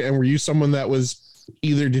watch it, and were you someone that was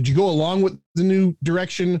either, did you go along with the new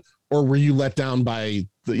direction, or were you let down by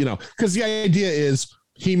because the idea is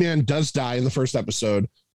He-Man does die in the first episode,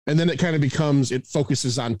 and then it kind of it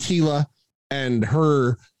focuses on Teela and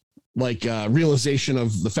her realization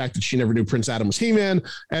of the fact that she never knew Prince Adam was He-Man.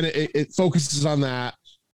 And it focuses on that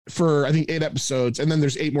for, I think, 8 episodes. And then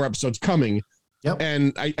there's 8 more episodes coming. Yep.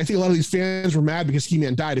 And I think a lot of these fans were mad because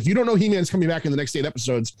He-Man died. If you don't know He-Man's coming back in the next 8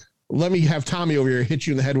 episodes, let me have Tommy over here hit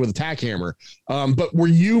you in the head with a tack hammer. But were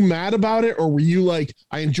you mad about it, or were you like,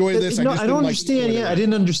 I enjoy this? No, I don't understand. I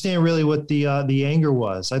didn't understand really what the anger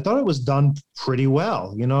was. I thought it was done pretty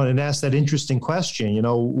well, and asked that interesting question.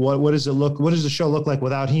 What does it look? What does the show look like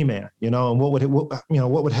without He-Man? And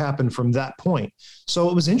what would happen from that point? So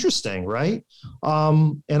it was interesting, right?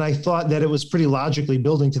 And I thought that it was pretty logically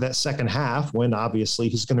building to that second half when obviously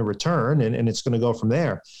he's going to return and it's going to go from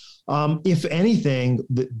there. If anything,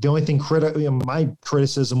 the only thing my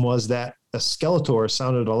criticism was that Skeletor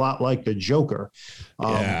sounded a lot like the Joker.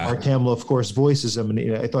 Mark Hamill, of course, voices him,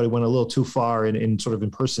 and I thought he went a little too far in sort of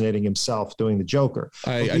impersonating himself doing the Joker.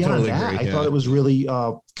 I totally agree. I thought it was really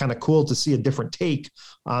kind of cool to see a different take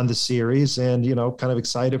on the series, and kind of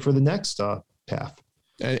excited for the next path.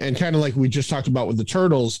 And kind of like we just talked about with the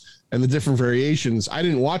Turtles and the different variations. I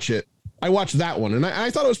didn't watch it. I watched that one, and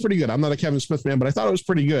I thought it was pretty good. I'm not a Kevin Smith man, but I thought it was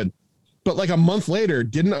pretty good. But like a month later,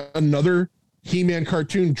 didn't another He-Man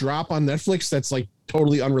cartoon drop on Netflix that's like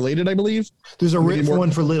totally unrelated, I believe? There's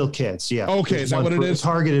one for little kids, yeah. Okay, There's is that what it is?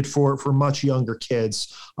 Targeted for much younger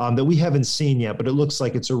kids that we haven't seen yet, but it looks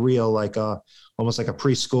like it's a real, almost like a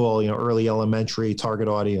preschool, early elementary target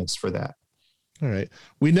audience for that. All right.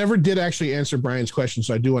 We never did actually answer Brian's question,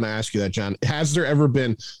 so I do want to ask you that, John. Has there ever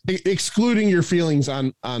been, excluding your feelings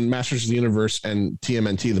on Masters of the Universe and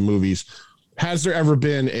TMNT, the movies, has there ever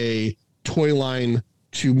been a toy line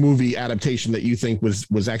to movie adaptation that you think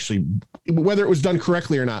was actually, whether it was done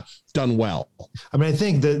correctly or not, done well? I mean, I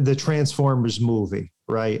think the Transformers movie,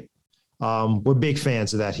 right? We're big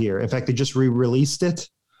fans of that here. In fact, they just re-released it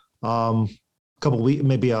a couple weeks,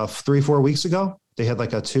 maybe 3-4 weeks ago. They had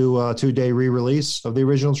like a two-day re-release of the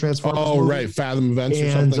original Transformers. Oh, movie. Right. Fathom Events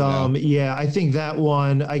or something. Yeah, I think that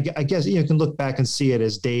one, I guess you can look back and see it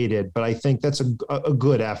as dated, but I think that's a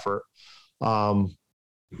good effort.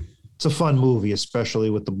 It's a fun movie, especially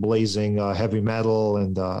with the blazing heavy metal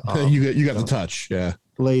and you got the touch, yeah,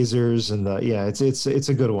 lasers and it's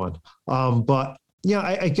a good one. But yeah,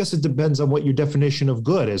 I guess it depends on what your definition of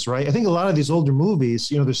good is, right? I think a lot of these older movies,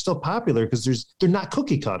 they're still popular because they're not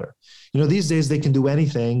cookie cutter. These days they can do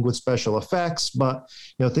anything with special effects, but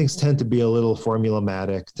things tend to be a little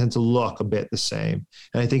formulaic, tend to look a bit the same.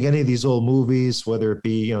 And I think any of these old movies, whether it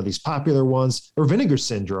be these popular ones or Vinegar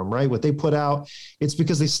Syndrome, right? What they put out, it's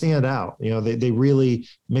because they stand out. They really,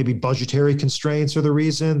 maybe budgetary constraints are the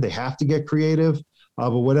reason. They have to get creative.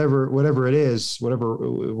 But whatever it is, whatever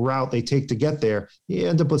route they take to get there, you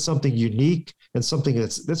end up with something unique and something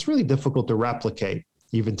that's really difficult to replicate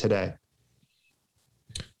even today.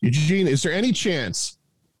 Eugene, is there any chance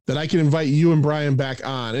that I can invite you and Brian back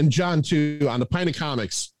on, and John too, on the Pint of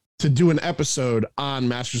Comics to do an episode on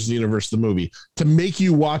Masters of the Universe, the movie, to make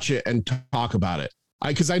you watch it and talk about it?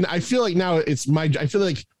 Because I feel like now I feel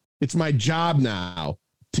like it's my job now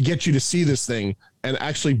to get you to see this thing and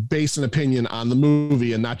actually base an opinion on the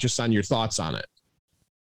movie and not just on your thoughts on it.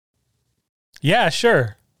 Yeah,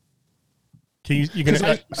 sure. You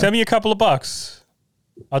gonna send me a couple of bucks?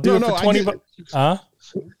 I'll do it for 20 bucks. Huh?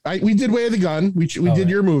 We did Way of the Gun. We did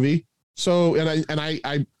your movie. So,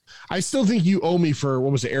 I still think you owe me for,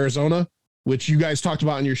 what was it, Arizona, which you guys talked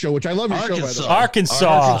about in your show, which I love your show, by the way.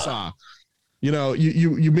 Arkansas. You know,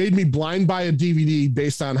 you made me blind buy a DVD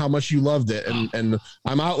based on how much you loved it, and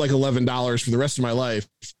I'm out like $11 for the rest of my life.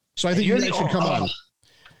 So I think you guys should come on.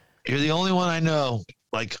 You're the only one I know.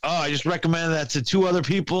 Like, I just recommended that to 2 other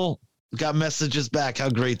people. Got messages back how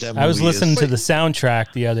great that movie is. I was listening to the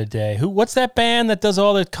soundtrack the other day. What's that band that does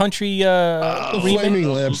all the country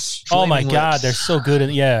Flaming Lips. Oh my God, they're so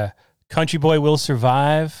good. Yeah. Country Boy Will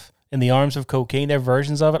Survive, In the Arms of Cocaine, their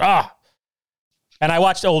versions of it. And I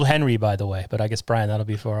watched Old Henry, by the way, but I guess, Brian, that'll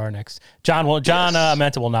be for our next. John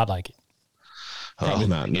Menta will not like it. Probably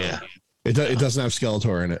not. No. Yeah. It doesn't have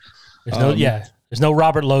Skeletor in it. There's no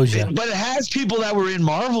Robert Loggia. But it has people that were in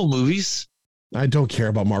Marvel movies. I don't care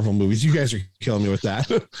about Marvel movies. You guys are killing me with that.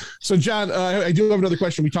 So, John, I do have another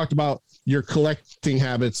question. We talked about your collecting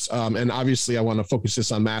habits, and obviously I want to focus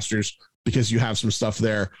this on Masters because you have some stuff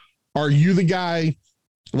there. Are you the guy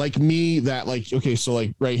like me that, like, okay, so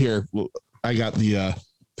like right here, I got the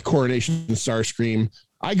Coronation Starscream.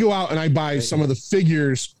 I go out and I buy some of the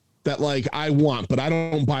figures that like I want, but I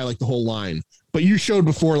don't buy like the whole line. But you showed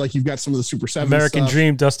before, like you've got some of the Super 7 American stuff.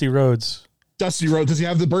 Dream, Dusty Rhodes. Dusty Rhodes. Does he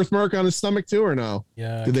have the birthmark on his stomach too, or no?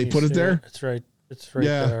 Yeah. Did they put it there? It's right. It's right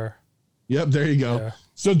there. Yep. There you go. Yeah.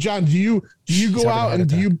 So, John, do you go out and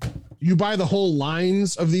do you buy the whole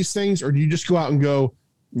lines of these things, or do you just go out and go,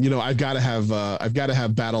 you know, I've got to have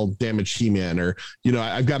battle damaged He-Man, or, you know,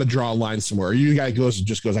 I've got to draw a line somewhere. Or you guy I go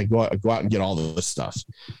out and get all this stuff.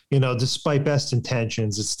 You know, despite best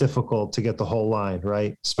intentions, it's difficult to get the whole line,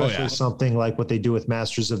 right? Especially something like what they do with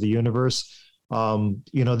Masters of the Universe. You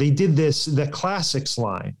know, they did the classics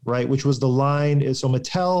line, right? Which was the line. So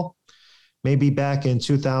Mattel, maybe back in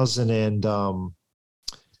 2008,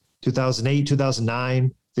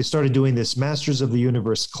 2009, they started doing this Masters of the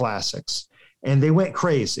Universe classics, and they went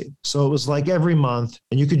crazy. So it was like every month,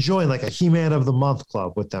 and you could join like a He-Man of the Month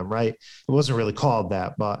club with them, right? It wasn't really called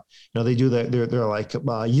that, but you know, they do they're like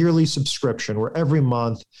a yearly subscription where every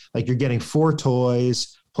month, like you're getting 4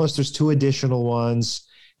 toys, plus there's 2 additional ones.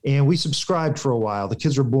 And we subscribed for a while. The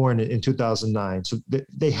kids were born in 2009. So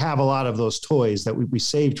they have a lot of those toys that we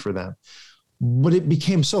saved for them. But it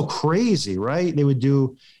became so crazy, right? They would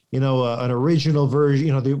do, you know, an original version,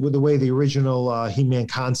 you know, the way the original He-Man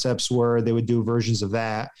concepts were, they would do versions of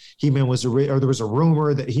that. He-Man there was a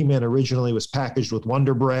rumor that He-Man originally was packaged with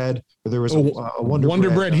Wonder Bread, or there was a Wonder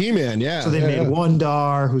Bread He-Man, yeah. So they made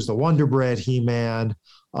Wondar, who's the Wonder Bread He-Man.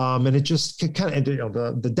 And it just kind of, you know,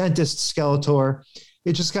 the dentist Skeletor.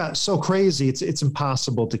 It just got so crazy. It's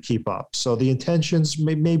impossible to keep up. So the intentions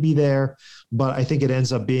may be there, but I think it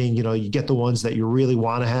ends up being, you know, you get the ones that you really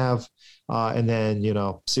want to have, and then, you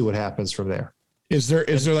know, see what happens from there. Is there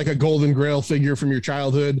like a Golden Grail figure from your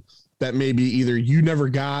childhood that maybe either you never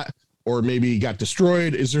got or maybe got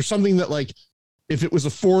destroyed? Is there something that, like, if it was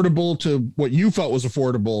affordable to what you felt was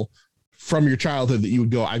affordable from your childhood, that you would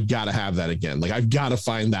go, I've got to have that again. Like, I've got to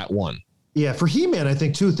find that one. Yeah, for He-Man, I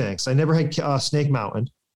think 2 things. I never had Snake Mountain.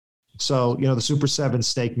 So, you know, the Super 7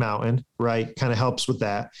 Snake Mountain, right, kind of helps with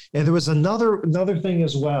that. And there was another thing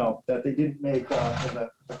as well that they didn't make in the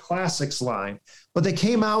Classics line, but they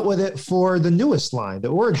came out with it for the newest line, the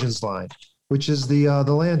Origins line, which is the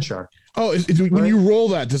Land Shark. Oh, when you roll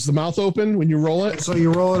that, does the mouth open when you roll it? So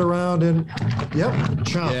you roll it around and,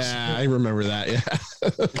 chomps. Yeah, I remember that, yeah.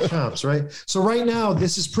 Chomps, right? So right now,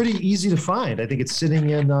 this is pretty easy to find. I think it's sitting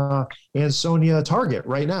in Ansonia Target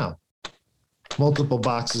right now. Multiple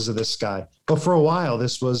boxes of this guy. But for a while,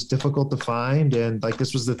 this was difficult to find, and like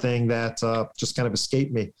this was the thing that just kind of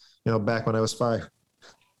escaped me, you know, back when I was 5.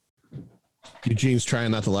 Eugene's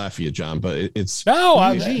trying not to laugh at you, John, but it's...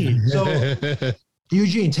 No, Eugene. So...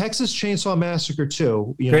 Eugene, Texas Chainsaw Massacre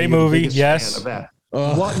 2. You know, great movie, yes. Fan of that.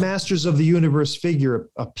 What Masters of the Universe figure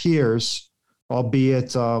appears,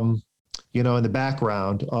 albeit, you know, in the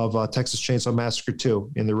background of Texas Chainsaw Massacre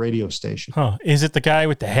 2 in the radio station? Huh. Is it the guy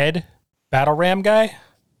with the head? Battle Ram guy?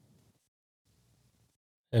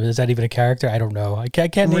 Is that even a character? I don't know. I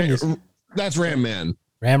can't name this. That's Ram Man.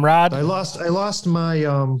 Ramrod? I lost my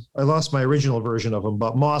original version of him,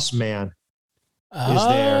 but Moss Man is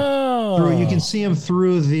there. You can see him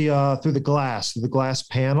through the glass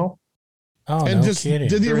panel. Oh, and no kidding.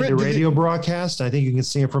 During the radio broadcast, I think you can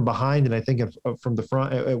see him from behind, and I think from the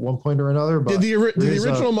front at one point or another. But did the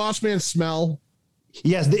original Moss Man smell?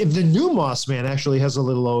 Yes, the new Moss Man actually has a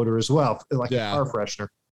little odor as well, like a car freshener.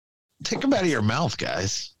 Take them out of your mouth,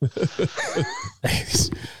 guys. Is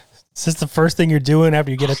this the first thing you're doing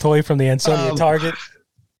after you get a toy from the Ansonia Target?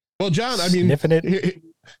 Well, John, I mean,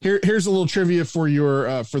 here's a little trivia for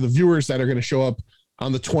your for the viewers that are going to show up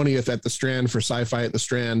on the 20th at the Strand for Sci-Fi at the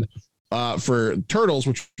Strand for Turtles,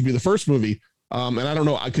 which would be the first movie. And I don't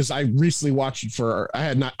know, because I recently watched it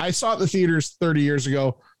I saw it in the theaters 30 years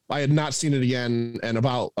ago. I had not seen it again. And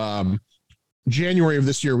about January of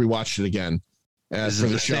this year, we watched it again. Is it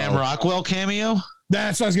the Sam Rockwell cameo?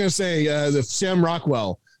 That's what I was going to say. The Sam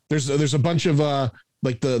Rockwell. There's a bunch of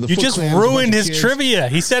like the you just ruined his trivia.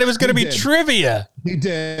 He said it was going to be trivia. He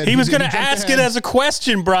did. He was going to ask it as a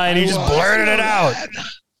question, Brian. He just blurted it out.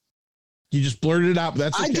 You just blurted it out.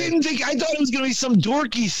 But that's okay. I thought it was going to be some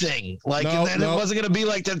dorky thing. Like, and then it wasn't going to be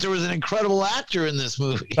like that. There was an incredible actor in this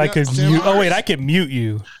movie. I could mute. Oh wait, I could mute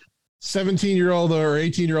you. 17-year-old or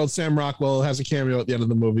 18-year-old Sam Rockwell has a cameo at the end of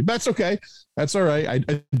the movie. That's okay. That's all right.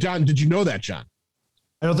 John, did you know that, John?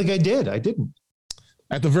 I don't think I did. I didn't.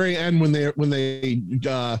 At the very end, when they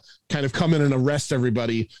kind of come in and arrest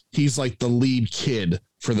everybody, he's like the lead kid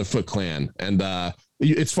for the Foot Clan, and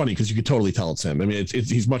it's funny because you could totally tell it's him. I mean,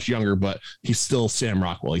 he's much younger, but he's still Sam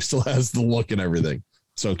Rockwell. He still has the look and everything.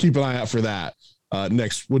 So keep an eye out for that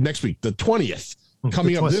next week, the 20th,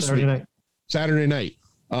 coming up this week, Saturday night.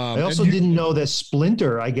 I also didn't know that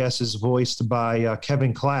Splinter, I guess, is voiced by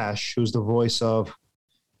Kevin Clash, who's the voice of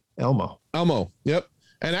Elmo. Yep.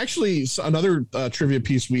 And actually, another trivia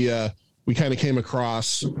piece we kind of came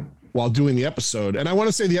across while doing the episode. And I want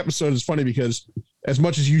to say the episode is funny because as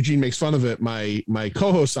much as Eugene makes fun of it, my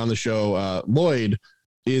co-host on the show, Lloyd,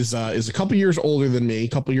 is a couple years older than me, a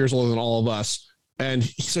couple years older than all of us. And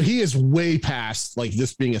so he is way past like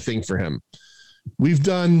this being a thing for him. We've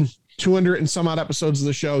done 200 and some odd episodes of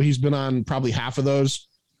the show. He's been on probably half of those.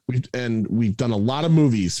 We've done a lot of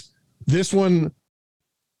movies. This one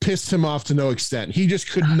pissed him off to no extent. He just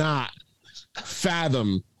could not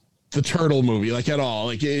fathom the turtle movie, like at all.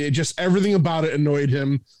 Like it just, everything about it annoyed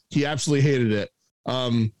him. He absolutely hated it.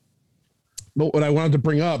 But what I wanted to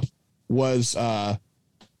bring up was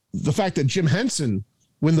the fact that Jim Henson,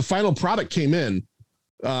 when the final product came in,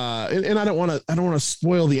 and I don't want to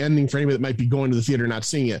spoil the ending for anybody that might be going to the theater and not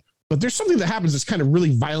seeing it, but there's something that happens that's kind of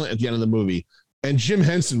really violent at the end of the movie. And Jim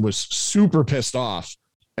Henson was super pissed off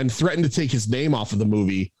and threatened to take his name off of the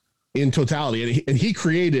movie in totality. And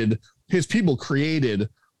his people created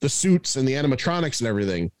the suits and the animatronics and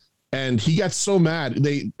everything. And he got so mad.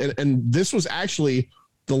 And this was actually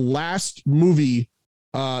the last movie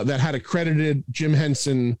that had accredited Jim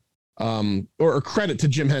Henson or credit to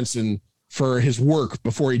Jim Henson for his work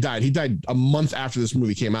before he died. He died a month after this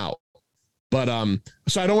movie came out. But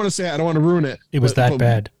so I don't want to ruin it. It was that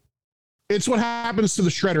bad. It's what happens to the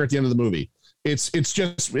Shredder at the end of the movie. It's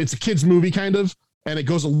a kid's movie kind of, and it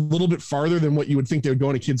goes a little bit farther than what you would think they would go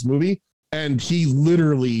in a kid's movie. And he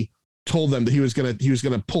literally told them that he was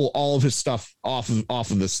gonna pull all of his stuff off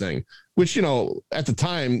of this thing, which, you know, at the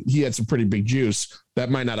time he had some pretty big juice that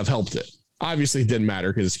might not have helped it. Obviously it didn't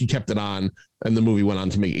matter because he kept it on and the movie went on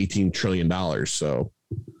to make $18 trillion. So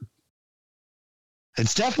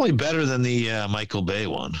it's definitely better than the Michael Bay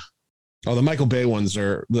one. Oh, the Michael Bay ones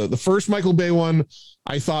are the first Michael Bay one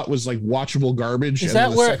I thought was like watchable garbage. Is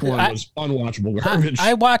that where second one was unwatchable garbage?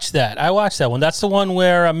 I watched that. One. That's the one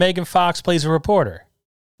where Megan Fox plays a reporter.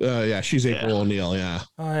 Yeah, she's April O'Neil. Yeah.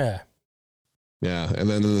 Oh yeah. Yeah, and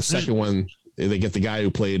then in the second one, they get the guy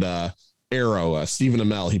who played Arrow, Stephen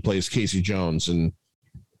Amell. He plays Casey Jones, and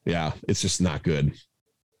yeah, it's just not good.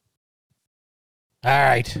 All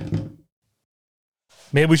right.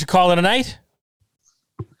 Maybe we should call it a night.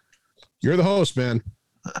 You're the host, man.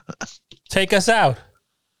 Take us out.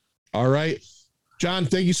 All right. John,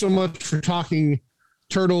 thank you so much for talking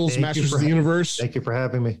Turtles, Masters of the Universe. Thank you for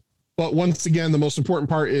having me. But once again, the most important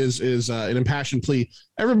part is an impassioned plea.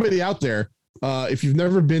 Everybody out there, if you've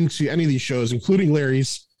never been to any of these shows, including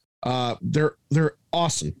Larry's, they're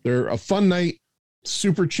awesome. They're a fun night,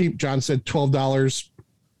 super cheap. John said $12.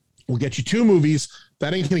 We'll get you 2 movies.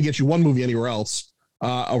 That ain't going to get you 1 movie anywhere else.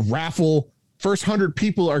 A raffle. First 100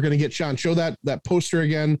 people are going to get, Sean, show that poster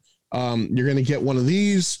again. You're going to get one of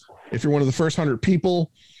these if you're one of the first 100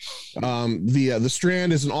 people. The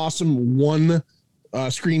Strand is an awesome one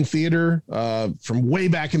screen theater from way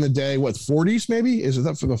back in the day. What, 40s maybe? Is it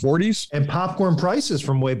up from the 40s? And popcorn prices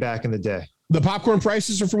from way back in the day. The popcorn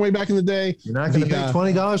prices are from way back in the day. You're not going to pay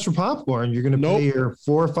 $20 for popcorn. You're going to pay your $4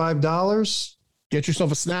 or $5. Get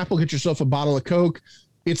yourself a Snapple. Get yourself a bottle of Coke.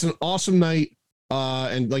 It's an awesome night.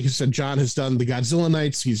 And like I said, John has done the Godzilla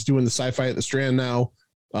nights. He's doing the Sci-Fi at the Strand now.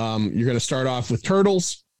 You're going to start off with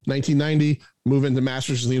Turtles, 1990, move into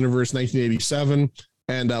Masters of the Universe, 1987.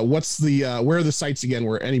 And where are the sites again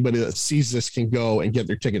where anybody that sees this can go and get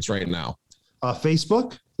their tickets right now?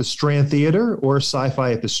 Facebook, the Strand Theater, or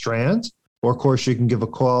Sci-Fi at the Strand. Or, of course, you can give a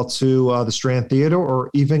call to the Strand Theater or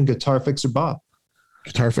even Guitar Fixer Bob.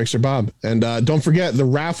 Guitar Fixer Bob. And don't forget the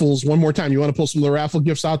raffles one more time. You want to pull some of the raffle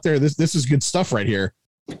gifts out there? This is good stuff right here.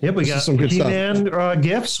 Yep, we got some good He-Man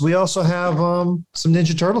gifts. We also have some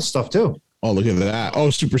Ninja Turtle stuff, too. Oh, look at that. Oh,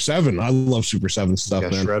 Super 7. I love Super 7 stuff,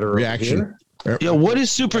 man. Shredder Reaction. Yeah, what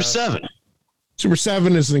is Super 7? Super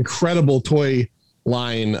 7 is an incredible toy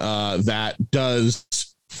line that does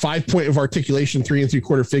 5-point of articulation 3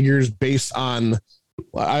 3/4 figures based on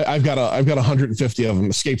I've got 150 of them.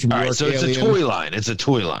 Escape from New York. So it's Alien. a toy line. It's a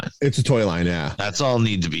toy line. It's a toy line, yeah. That's all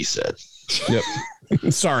need to be said. Yep.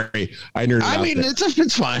 Sorry, I nerded out there.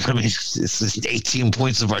 It's fine. I mean, it's just 18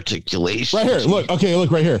 points of articulation. Right here, look. Okay,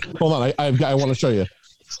 look right here. Hold on, I want to show you.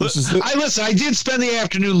 I did spend the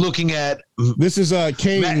afternoon looking at. This is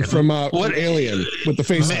Kane from Alien with the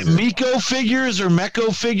face. Miko figures or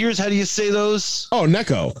Meko figures? How do you say those? Oh,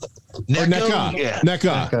 Neko. Neko. Yeah.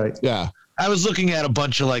 Neko. Yeah. I was looking at a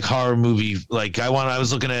bunch of like horror movie. I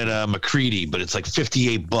was looking at McCready, but it's like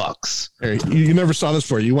 $58. Hey, you never saw this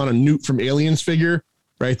before. You want a Newt from Aliens figure?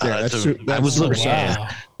 Right there. I was looking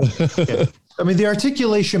at. Yeah. I mean, the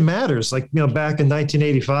articulation matters. Like, back in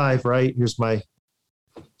 1985, right? Here's my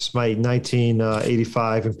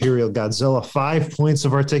 1985 Imperial Godzilla. 5 points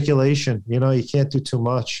of articulation. You can't do too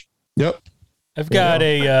much. Yep. I've got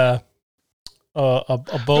a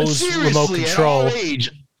Bose remote control.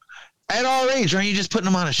 At our age, aren't you just putting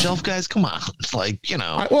them on a shelf, guys? Come on, it's like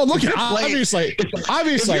Well, look, obviously, if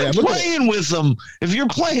you're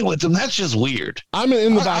playing with them, that's just weird. I'm an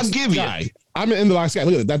in the box guy. I'm an in the box guy.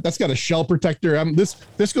 Look at that. That's got a shell protector.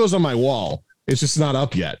 This goes on my wall. It's just not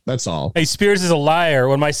up yet. That's all. Hey, Spears is a liar.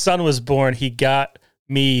 When my son was born, he got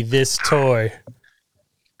me this toy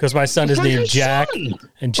because my son is named Jack,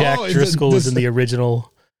 and Jack Driscoll is in the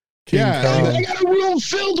original. King Kong. I got a room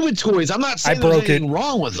filled with toys. I'm not saying there's anything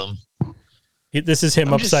wrong with them. This is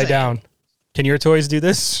him upside down. Can your toys do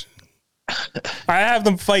this? I have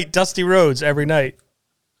them fight Dusty Rhodes every night.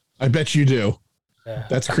 I bet you do. Yeah.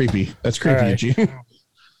 That's creepy. That's creepy, Eugene.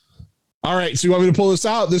 All right. So you want me to pull this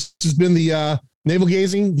out? This has been the Navel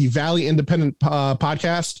Gazing, the Valley Independent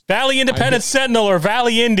podcast. Valley Independent Sentinel or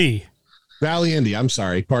Valley Indy? Valley Indy. I'm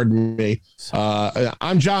sorry. Pardon me.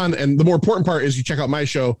 I'm John. And the more important part is you check out my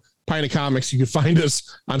show, Pint of Comics. You can find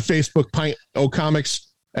us on Facebook, Pint O Comics,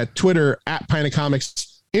 at Twitter, at Pint of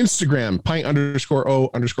Comics, Instagram,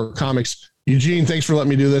 Pint_O_Comics. Eugene, thanks for letting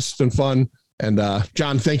me do this. It's been fun. And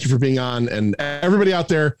John, thank you for being on. And everybody out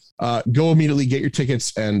there, go immediately get your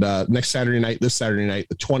tickets. And this Saturday night, the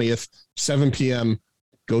 20th, 7 p.m.,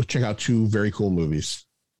 go check out 2 very cool movies.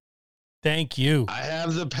 Thank you. I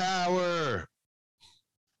have the power.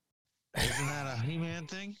 Isn't that a He-Man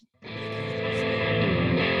thing?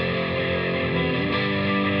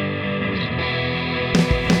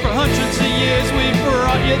 For hundreds of years we've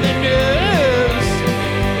brought you the news.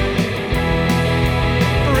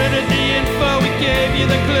 Printed the info, we gave you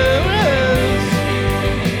the clues.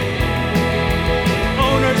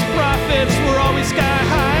 Owners' profits were always sky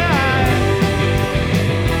high.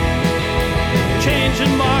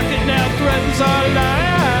 Changing market now threatens our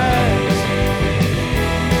lives.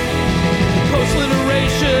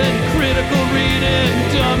 Post-literation, critical reading,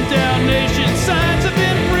 dumbed down nation, signs of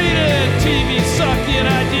inbreeding, TV sucking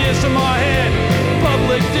ideas from our head,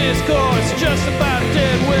 public discourse just about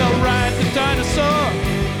dead. We'll ride the dinosaur,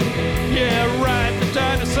 yeah, ride the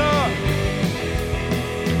dinosaur.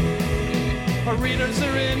 Our readers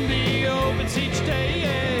are in the